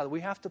lives, that we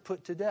have to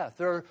put to death.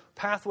 There are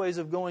pathways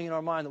of going in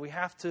our mind that we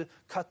have to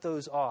cut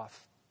those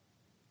off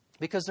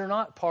because they're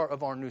not part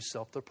of our new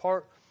self. They're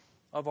part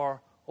of our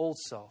old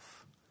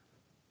self.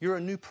 You're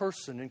a new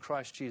person in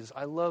Christ Jesus.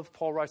 I love,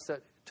 Paul writes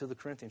that to the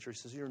Corinthian church.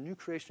 He says, you're a new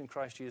creation in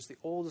Christ Jesus. The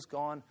old is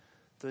gone,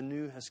 the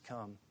new has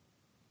come.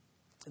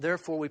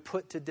 Therefore, we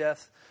put to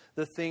death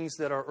the things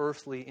that are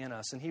earthly in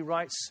us. And he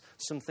writes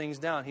some things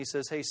down. He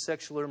says, hey,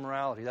 sexual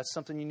immorality, that's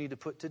something you need to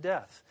put to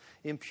death.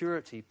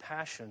 Impurity,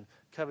 passion,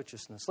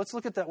 covetousness. Let's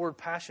look at that word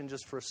passion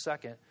just for a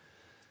second.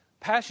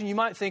 Passion, you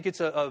might think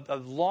it's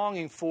a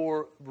longing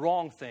for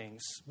wrong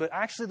things. But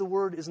actually the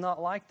word is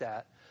not like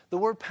that. The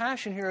word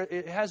passion here,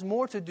 it has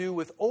more to do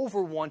with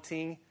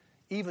over-wanting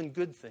even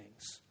good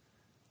things.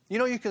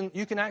 You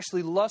can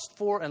actually lust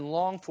for and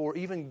long for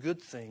even good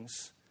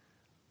things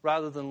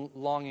rather than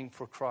longing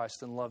for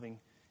Christ and loving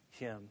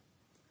Him.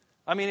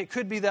 It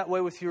could be that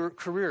way with your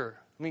career.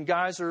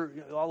 Guys a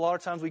lot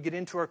of times we get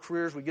into our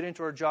careers, we get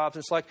into our jobs,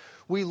 and it's like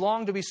we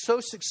long to be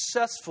so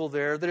successful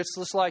there that it's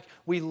just like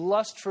we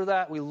lust for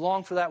that, we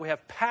long for that, we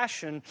have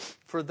passion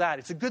for that.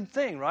 It's a good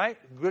thing, right?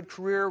 Good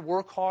career,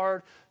 work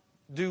hard,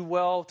 do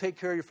well, take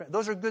care of your family.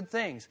 Those are good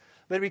things.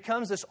 But it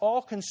becomes this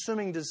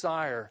all-consuming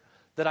desire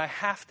that I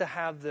have to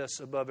have this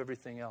above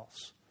everything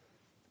else.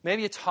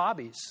 Maybe it's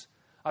hobbies.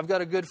 I've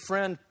got a good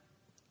friend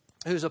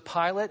who's a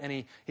pilot,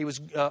 and he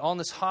was on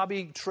this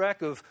hobby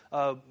trek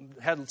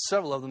had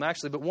several of them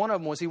actually, but one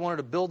of them was he wanted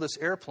to build this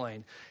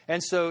airplane.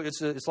 And so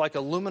it's like an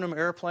aluminum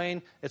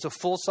airplane. It's a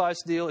full-size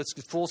deal. It's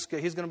full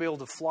scale. He's going to be able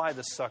to fly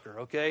this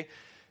sucker, okay?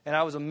 And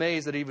I was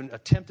amazed that he even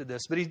attempted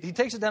this. But he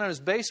takes it down in his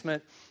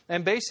basement,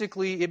 and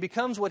basically it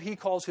becomes what he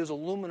calls his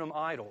aluminum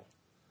idol.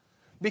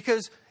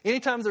 Because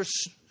anytime there's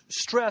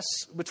stress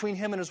between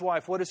him and his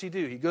wife, what does he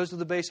do? He goes to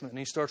the basement and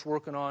he starts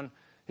working on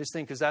his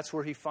thing because that's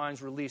where he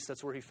finds release.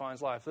 That's where he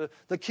finds life.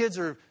 The kids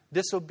are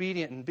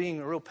disobedient and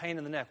being a real pain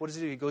in the neck. What does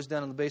he do? He goes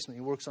down in the basement.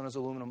 He works on his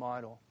aluminum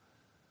idol.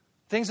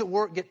 Things at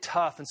work get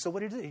tough. And so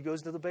what do? He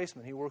goes to the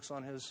basement. He works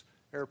on his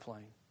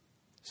airplane.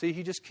 See,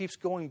 he just keeps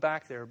going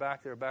back there,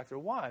 back there, back there.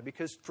 Why?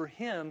 Because for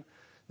him,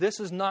 this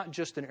is not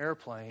just an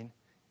airplane.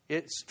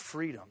 It's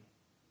freedom.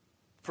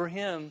 For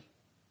him,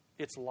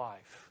 it's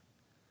life.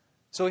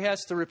 So he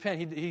has to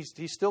repent.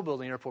 He's still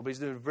building an airport, but he's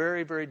doing it in a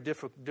very, very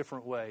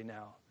different way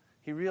now.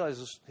 He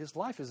realizes his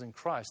life is in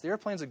Christ. The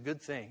airplane's a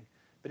good thing,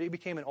 but it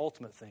became an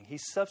ultimate thing. He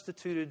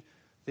substituted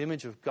the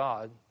image of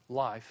God,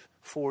 life,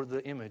 for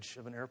the image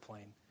of an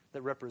airplane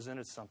that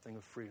represented something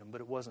of freedom,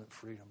 but it wasn't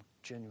freedom,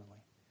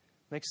 genuinely.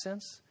 Make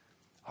sense?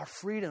 Our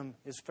freedom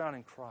is found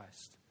in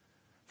Christ.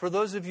 For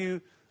those of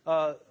you,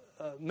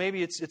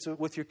 maybe it's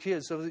with your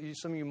kids, some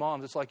of you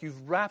moms, it's like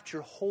you've wrapped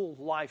your whole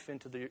life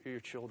into your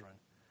children.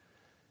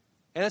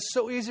 And it's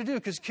so easy to do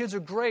because kids are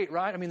great,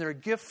 right? They're a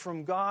gift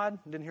from God.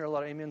 Didn't hear a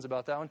lot of amens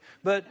about that one.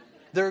 But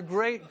they're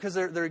great because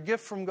they're a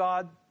gift from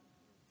God.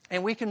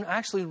 And we can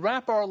actually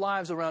wrap our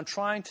lives around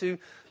trying to,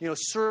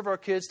 serve our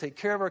kids, take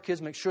care of our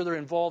kids, make sure they're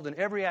involved in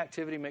every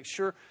activity, make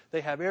sure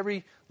they have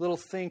every little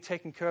thing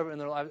taken care of in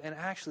their life. And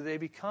actually, they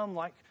become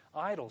like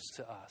idols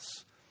to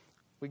us.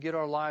 We get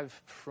our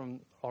life from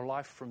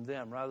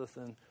them rather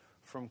than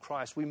from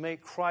Christ. We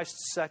make Christ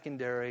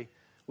secondary.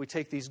 We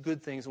take these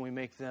good things and we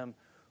make them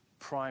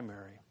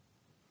primary.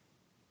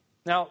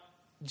 Now,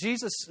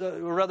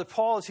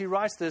 Paul, as he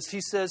writes this, he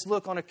says,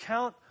 look, on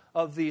account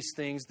of these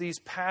things, these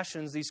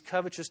passions, these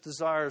covetous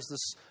desires,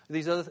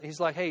 these other things, he's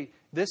like, hey,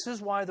 this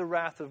is why the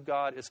wrath of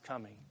God is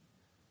coming.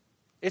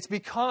 It's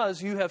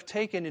because you have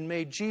taken and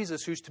made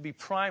Jesus, who's to be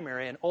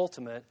primary and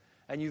ultimate,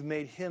 and you've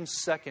made him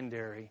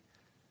secondary.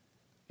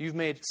 You've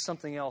made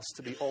something else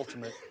to be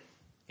ultimate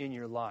in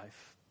your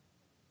life.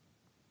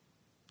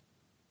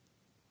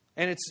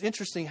 And it's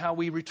interesting how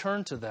we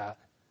return to that.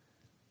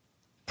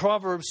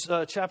 Proverbs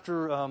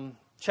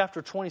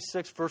chapter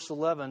 26, verse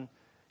 11,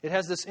 it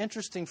has this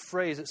interesting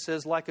phrase. It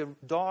says, like a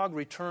dog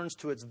returns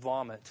to its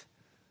vomit,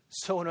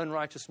 so an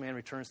unrighteous man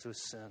returns to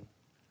his sin.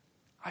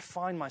 I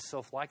find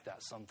myself like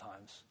that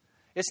sometimes.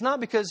 It's not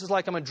because it's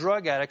like I'm a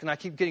drug addict and I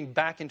keep getting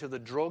back into the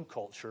drug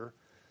culture.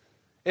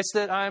 It's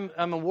that I'm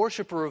a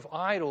worshiper of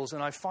idols,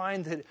 and I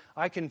find that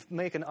I can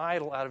make an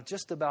idol out of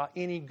just about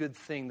any good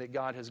thing that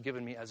God has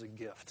given me as a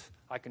gift.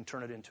 I can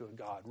turn it into a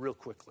god real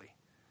quickly.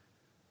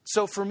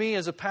 So for me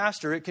as a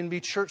pastor, it can be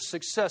church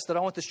success, that I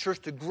want this church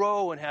to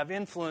grow and have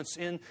influence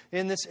in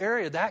this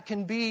area. That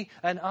can be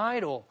an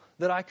idol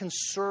that I can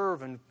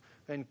serve and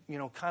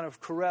kind of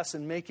caress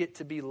and make it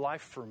to be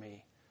life for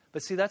me.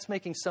 But see, that's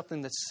making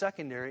something that's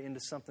secondary into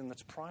something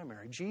that's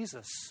primary.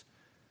 Jesus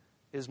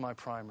is my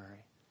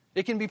primary.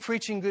 It can be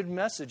preaching good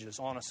messages,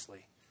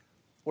 honestly,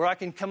 where I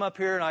can come up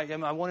here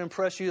and I want to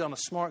impress you that I'm a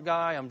smart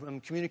guy, I'm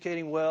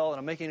communicating well, and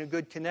I'm making a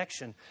good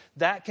connection.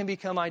 That can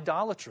become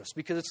idolatrous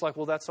because it's like,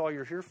 well, that's all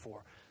you're here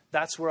for.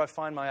 That's where I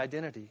find my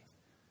identity.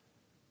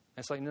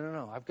 And it's like,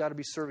 no, I've got to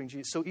be serving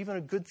Jesus. So even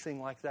a good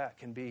thing like that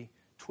can be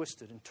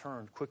twisted and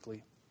turned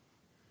quickly.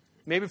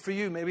 Maybe for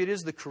you, maybe it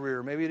is the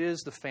career, maybe it is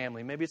the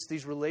family, maybe it's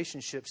these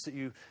relationships that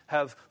you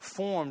have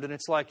formed, and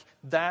it's like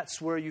that's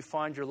where you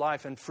find your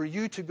life. And for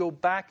you to go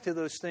back to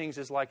those things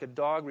is like a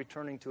dog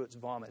returning to its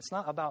vomit. It's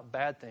not about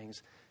bad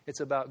things, it's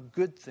about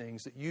good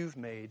things that you've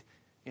made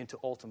into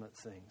ultimate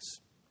things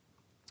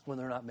when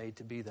they're not made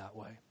to be that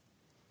way.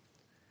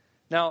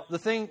 Now, the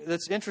thing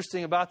that's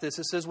interesting about this,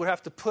 it says we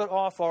have to put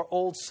off our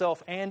old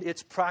self and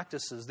its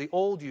practices. The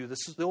old you,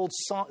 the old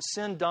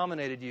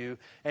sin-dominated you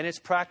and its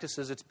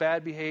practices, its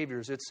bad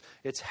behaviors,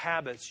 its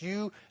habits.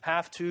 You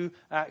have to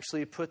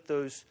actually put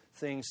those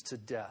things to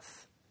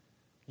death.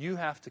 You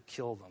have to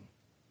kill them.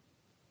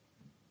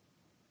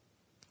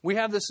 We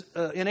have this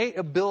innate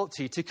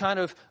ability to kind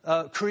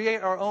of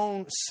create our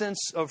own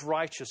sense of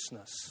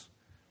righteousness.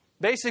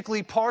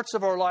 Basically, parts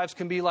of our lives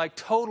can be like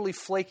totally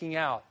flaking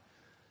out.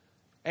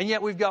 And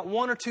yet we've got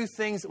one or two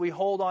things that we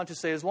hold on to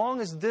say, as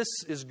long as this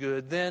is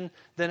good, then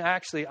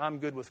actually I'm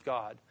good with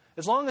God.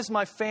 As long as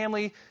my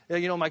family,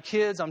 my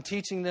kids, I'm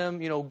teaching them,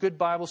 good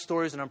Bible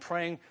stories and I'm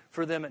praying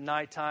for them at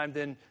nighttime,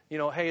 then,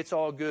 hey, it's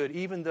all good.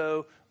 Even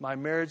though my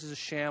marriage is a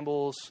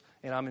shambles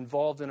and I'm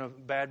involved in a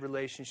bad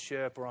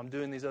relationship or I'm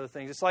doing these other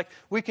things. It's like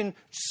we can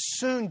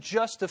soon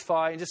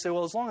justify and just say,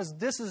 well, as long as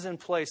this is in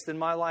place, then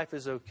my life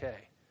is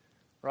okay.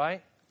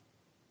 Right?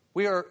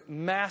 We are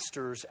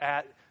masters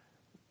at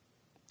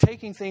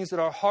taking things that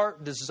our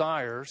heart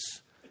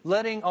desires,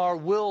 letting our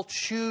will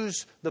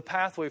choose the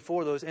pathway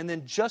for those, and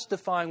then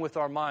justifying with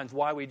our minds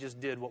why we just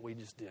did what we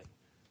just did.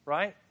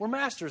 Right? We're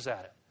masters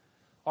at it.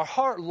 Our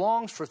heart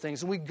longs for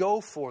things, and we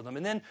go for them.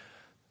 And then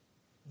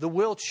the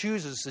will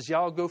chooses, says, yeah,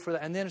 I'll go for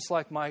that. And then it's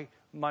like my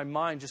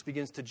mind just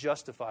begins to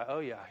justify, oh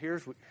yeah,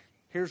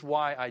 here's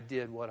why I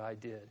did what I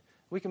did.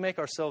 We can make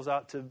ourselves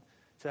out to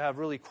have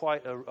really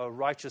quite a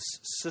righteous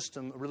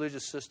system, a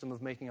religious system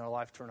of making our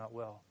life turn out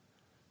well.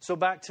 So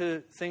back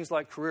to things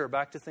like career,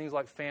 back to things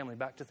like family,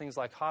 back to things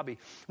like hobby.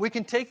 We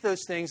can take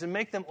those things and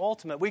make them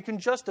ultimate. We can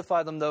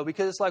justify them, though,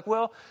 because it's like,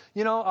 well,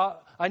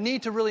 I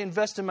need to really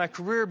invest in my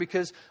career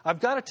because I've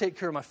got to take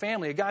care of my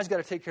family. A guy's got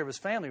to take care of his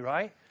family,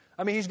 right?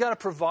 I mean, he's got to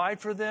provide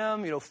for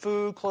them,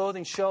 food,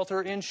 clothing,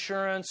 shelter,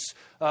 insurance,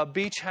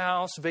 beach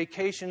house,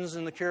 vacations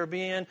in the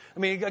Caribbean. I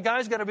mean, a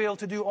guy's got to be able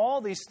to do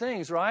all these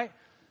things, right?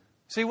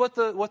 See, what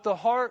the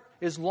heart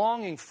is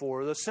longing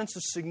for, the sense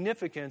of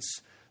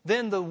significance,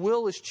 then the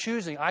will is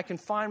choosing. I can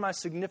find my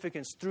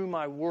significance through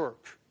my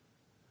work.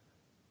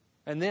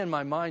 And then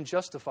my mind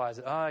justifies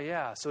it.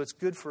 Yeah, so it's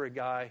good for a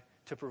guy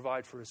to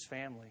provide for his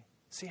family.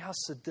 See how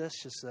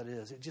seditious that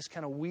is. It just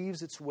kind of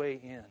weaves its way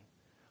in.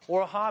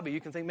 Or a hobby.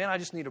 You can think, man, I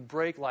just need a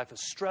break. Life is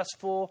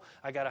stressful.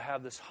 I got to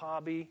have this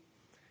hobby.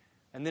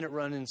 And then it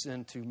runs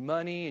into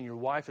money, and your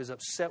wife is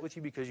upset with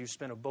you because you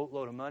spent a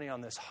boatload of money on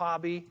this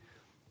hobby.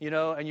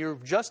 And you're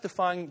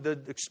justifying the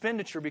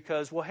expenditure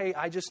because, well, hey,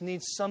 I just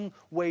need some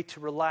way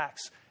to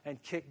relax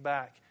and kick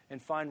back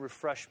and find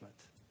refreshment.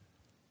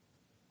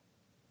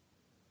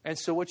 And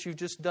so what you've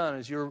just done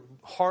is your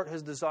heart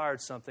has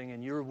desired something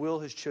and your will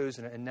has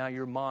chosen it, and now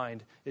your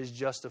mind is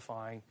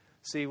justifying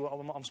See,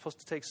 well, I'm supposed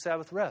to take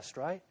Sabbath rest,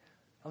 right?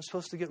 I'm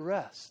supposed to get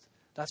rest.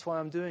 That's why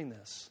I'm doing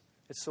this.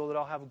 It's so that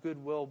I'll have a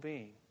good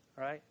well-being,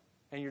 right?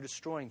 And you're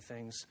destroying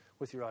things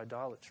with your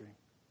idolatry.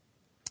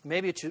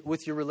 Maybe it's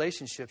with your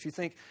relationships. You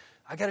think,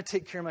 I got to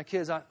take care of my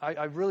kids. I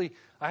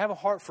have a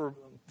heart for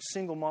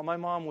single mom. My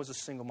mom was a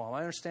single mom. I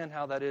understand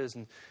how that is.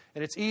 And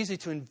it's easy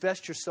to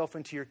invest yourself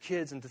into your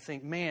kids and to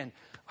think, man,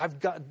 I've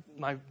got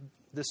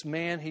this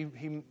man,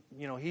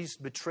 he's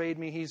betrayed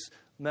me. He's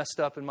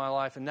messed up in my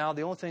life. And now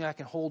the only thing I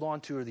can hold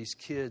on to are these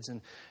kids.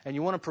 And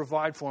you want to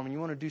provide for them. And you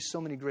want to do so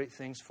many great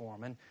things for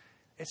them. And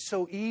it's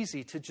so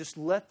easy to just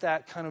let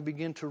that kind of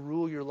begin to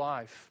rule your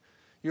life.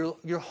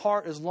 Your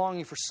heart is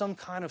longing for some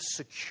kind of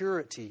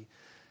security.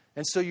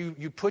 And so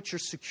you put your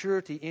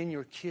security in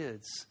your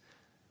kids.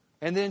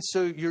 And then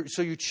so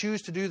you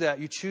choose to do that.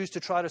 You choose to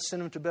try to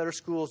send them to better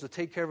schools, to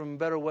take care of them in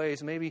better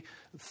ways, maybe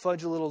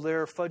fudge a little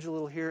there, fudge a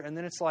little here. And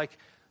then it's like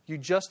you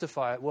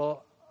justify it.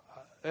 Well,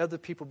 other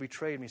people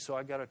betrayed me, so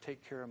I've got to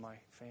take care of my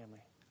family.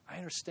 I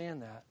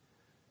understand that.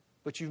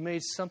 But you've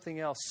made something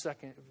else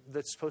second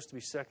that's supposed to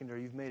be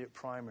secondary. You've made it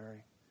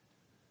primary.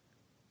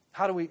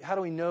 How do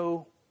we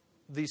know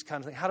these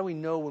kinds of things? How do we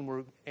know when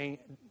we're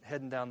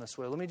heading down this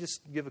way? Let me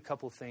just give a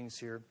couple of things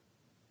here.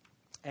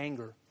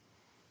 Anger.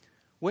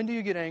 When do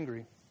you get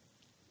angry?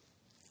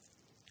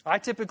 I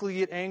typically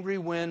get angry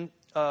when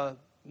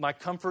my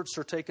comforts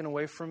are taken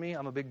away from me.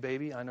 I'm a big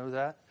baby. I know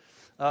that.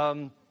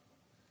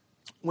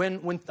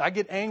 When I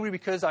get angry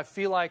because I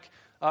feel like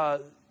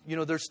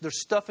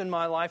there's stuff in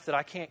my life that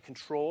I can't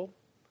control,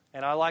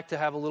 and I like to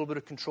have a little bit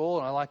of control,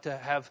 and I like to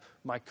have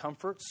my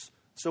comforts.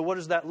 So what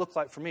does that look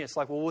like for me? It's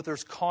like, well, if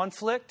there's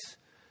conflict,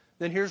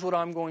 then here's what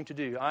I'm going to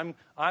do.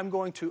 I'm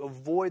going to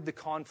avoid the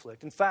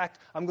conflict. In fact,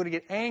 I'm going to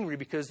get angry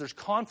because there's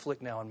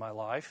conflict now in my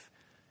life,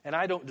 and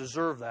I don't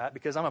deserve that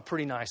because I'm a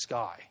pretty nice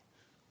guy,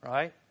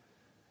 right?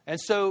 And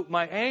so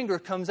my anger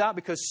comes out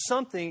because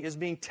something is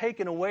being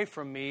taken away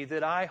from me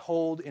that I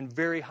hold in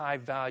very high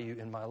value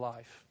in my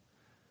life.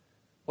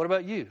 What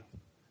about you?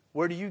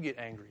 Where do you get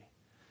angry?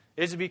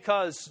 Is it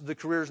because the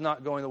career is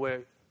not going the way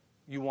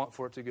you want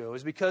for it to go?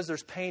 Is it because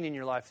there's pain in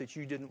your life that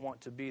you didn't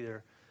want to be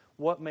there?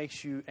 What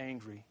makes you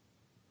angry?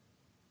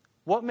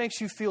 What makes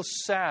you feel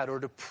sad or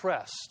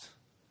depressed?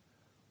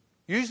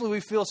 Usually we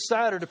feel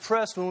sad or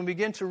depressed when we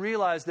begin to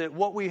realize that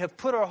what we have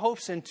put our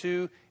hopes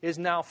into is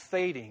now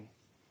fading.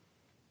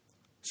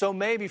 So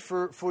maybe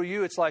for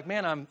you it's like,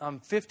 man, I'm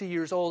 50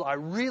 years old. I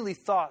really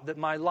thought that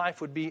my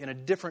life would be in a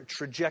different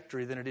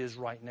trajectory than it is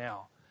right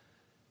now.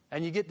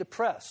 And you get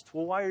depressed.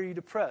 Well, why are you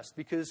depressed?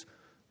 Because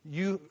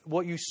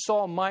what you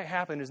saw might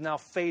happen is now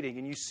fading,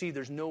 and you see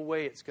there's no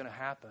way it's going to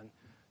happen.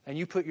 And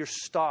you put your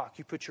stock,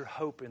 you put your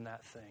hope in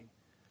that thing.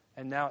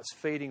 And now it's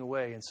fading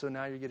away, and so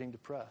now you're getting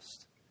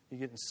depressed. You're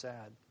getting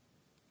sad.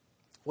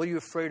 What are you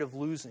afraid of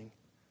losing?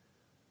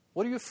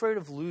 What are you afraid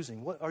of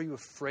losing? What are you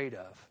afraid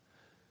of?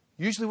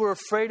 Usually we're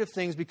afraid of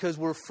things because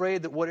we're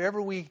afraid that what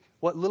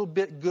little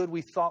bit good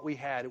we thought we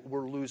had,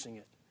 we're losing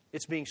it.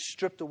 It's being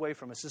stripped away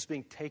from us. It's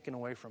being taken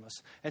away from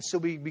us. And so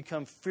we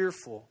become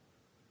fearful.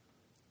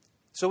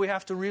 So we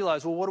have to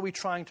realize, well, what are we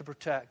trying to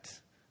protect?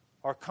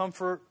 Our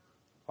comfort,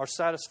 our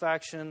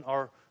satisfaction,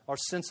 our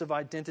sense of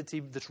identity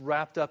that's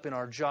wrapped up in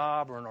our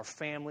job or in our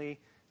family,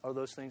 or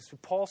those things. So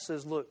Paul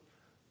says, look,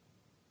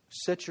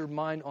 set your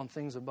mind on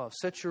things above.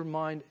 Set your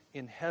mind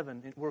in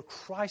heaven, where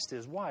Christ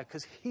is. Why?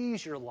 Because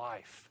He's your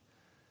life.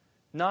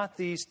 Not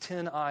these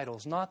tin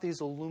idols, not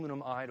these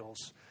aluminum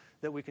idols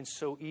that we can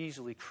so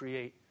easily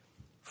create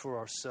for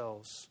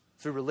ourselves.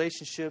 Through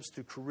relationships,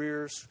 through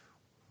careers,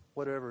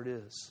 whatever it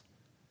is.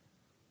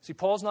 See,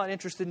 Paul's not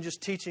interested in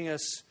just teaching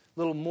us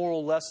little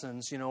moral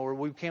lessons, or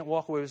we can't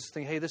walk away with this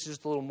thing, hey, this is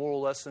just a little moral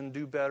lesson,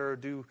 do better,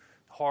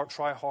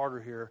 try harder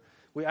here.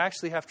 We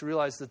actually have to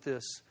realize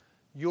that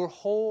your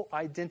whole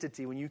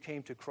identity when you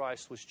came to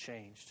Christ was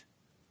changed.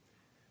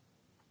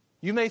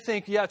 You may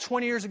think,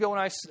 20 years ago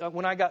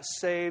when I got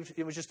saved,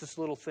 it was just this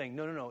little thing.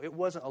 No, it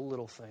wasn't a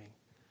little thing.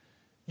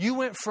 You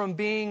went from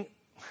being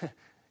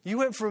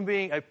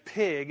a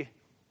pig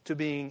to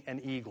being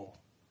an eagle.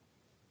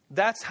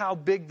 That's how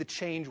big the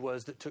change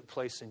was that took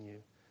place in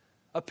you.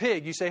 A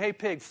pig, you say, hey,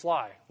 pig,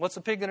 fly. What's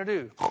a pig going to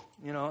do?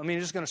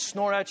 It's just going to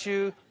snort at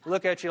you,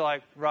 look at you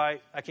like,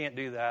 right, I can't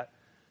do that.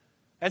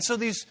 And so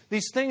these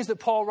things that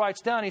Paul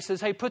writes down, he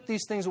says, hey, put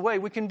these things away.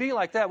 We can be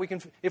like that.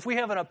 If we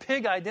have a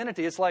pig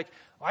identity, it's like,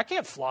 I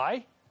can't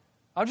fly.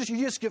 You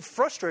just get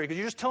frustrated because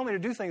you just tell me to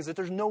do things that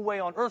there's no way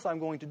on earth I'm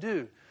going to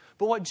do.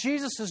 But what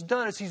Jesus has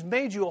done is He's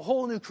made you a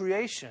whole new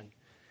creation.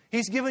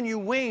 He's given you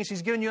wings.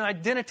 He's given you an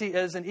identity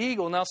as an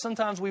eagle. Now,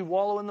 sometimes we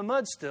wallow in the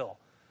mud still.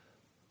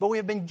 But we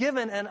have been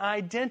given an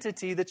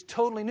identity that's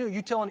totally new.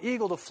 You tell an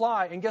eagle to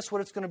fly, and guess what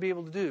it's going to be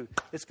able to do?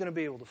 It's going to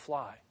be able to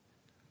fly.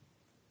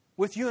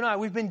 With you and I,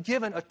 we've been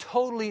given a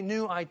totally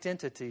new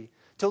identity.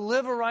 To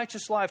live a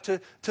righteous life, to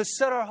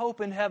set our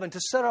hope in heaven, to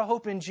set our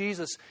hope in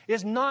Jesus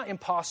is not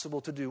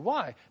impossible to do.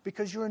 Why?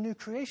 Because you're a new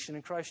creation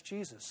in Christ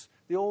Jesus.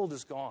 The old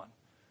is gone.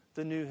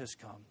 The new has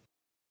come.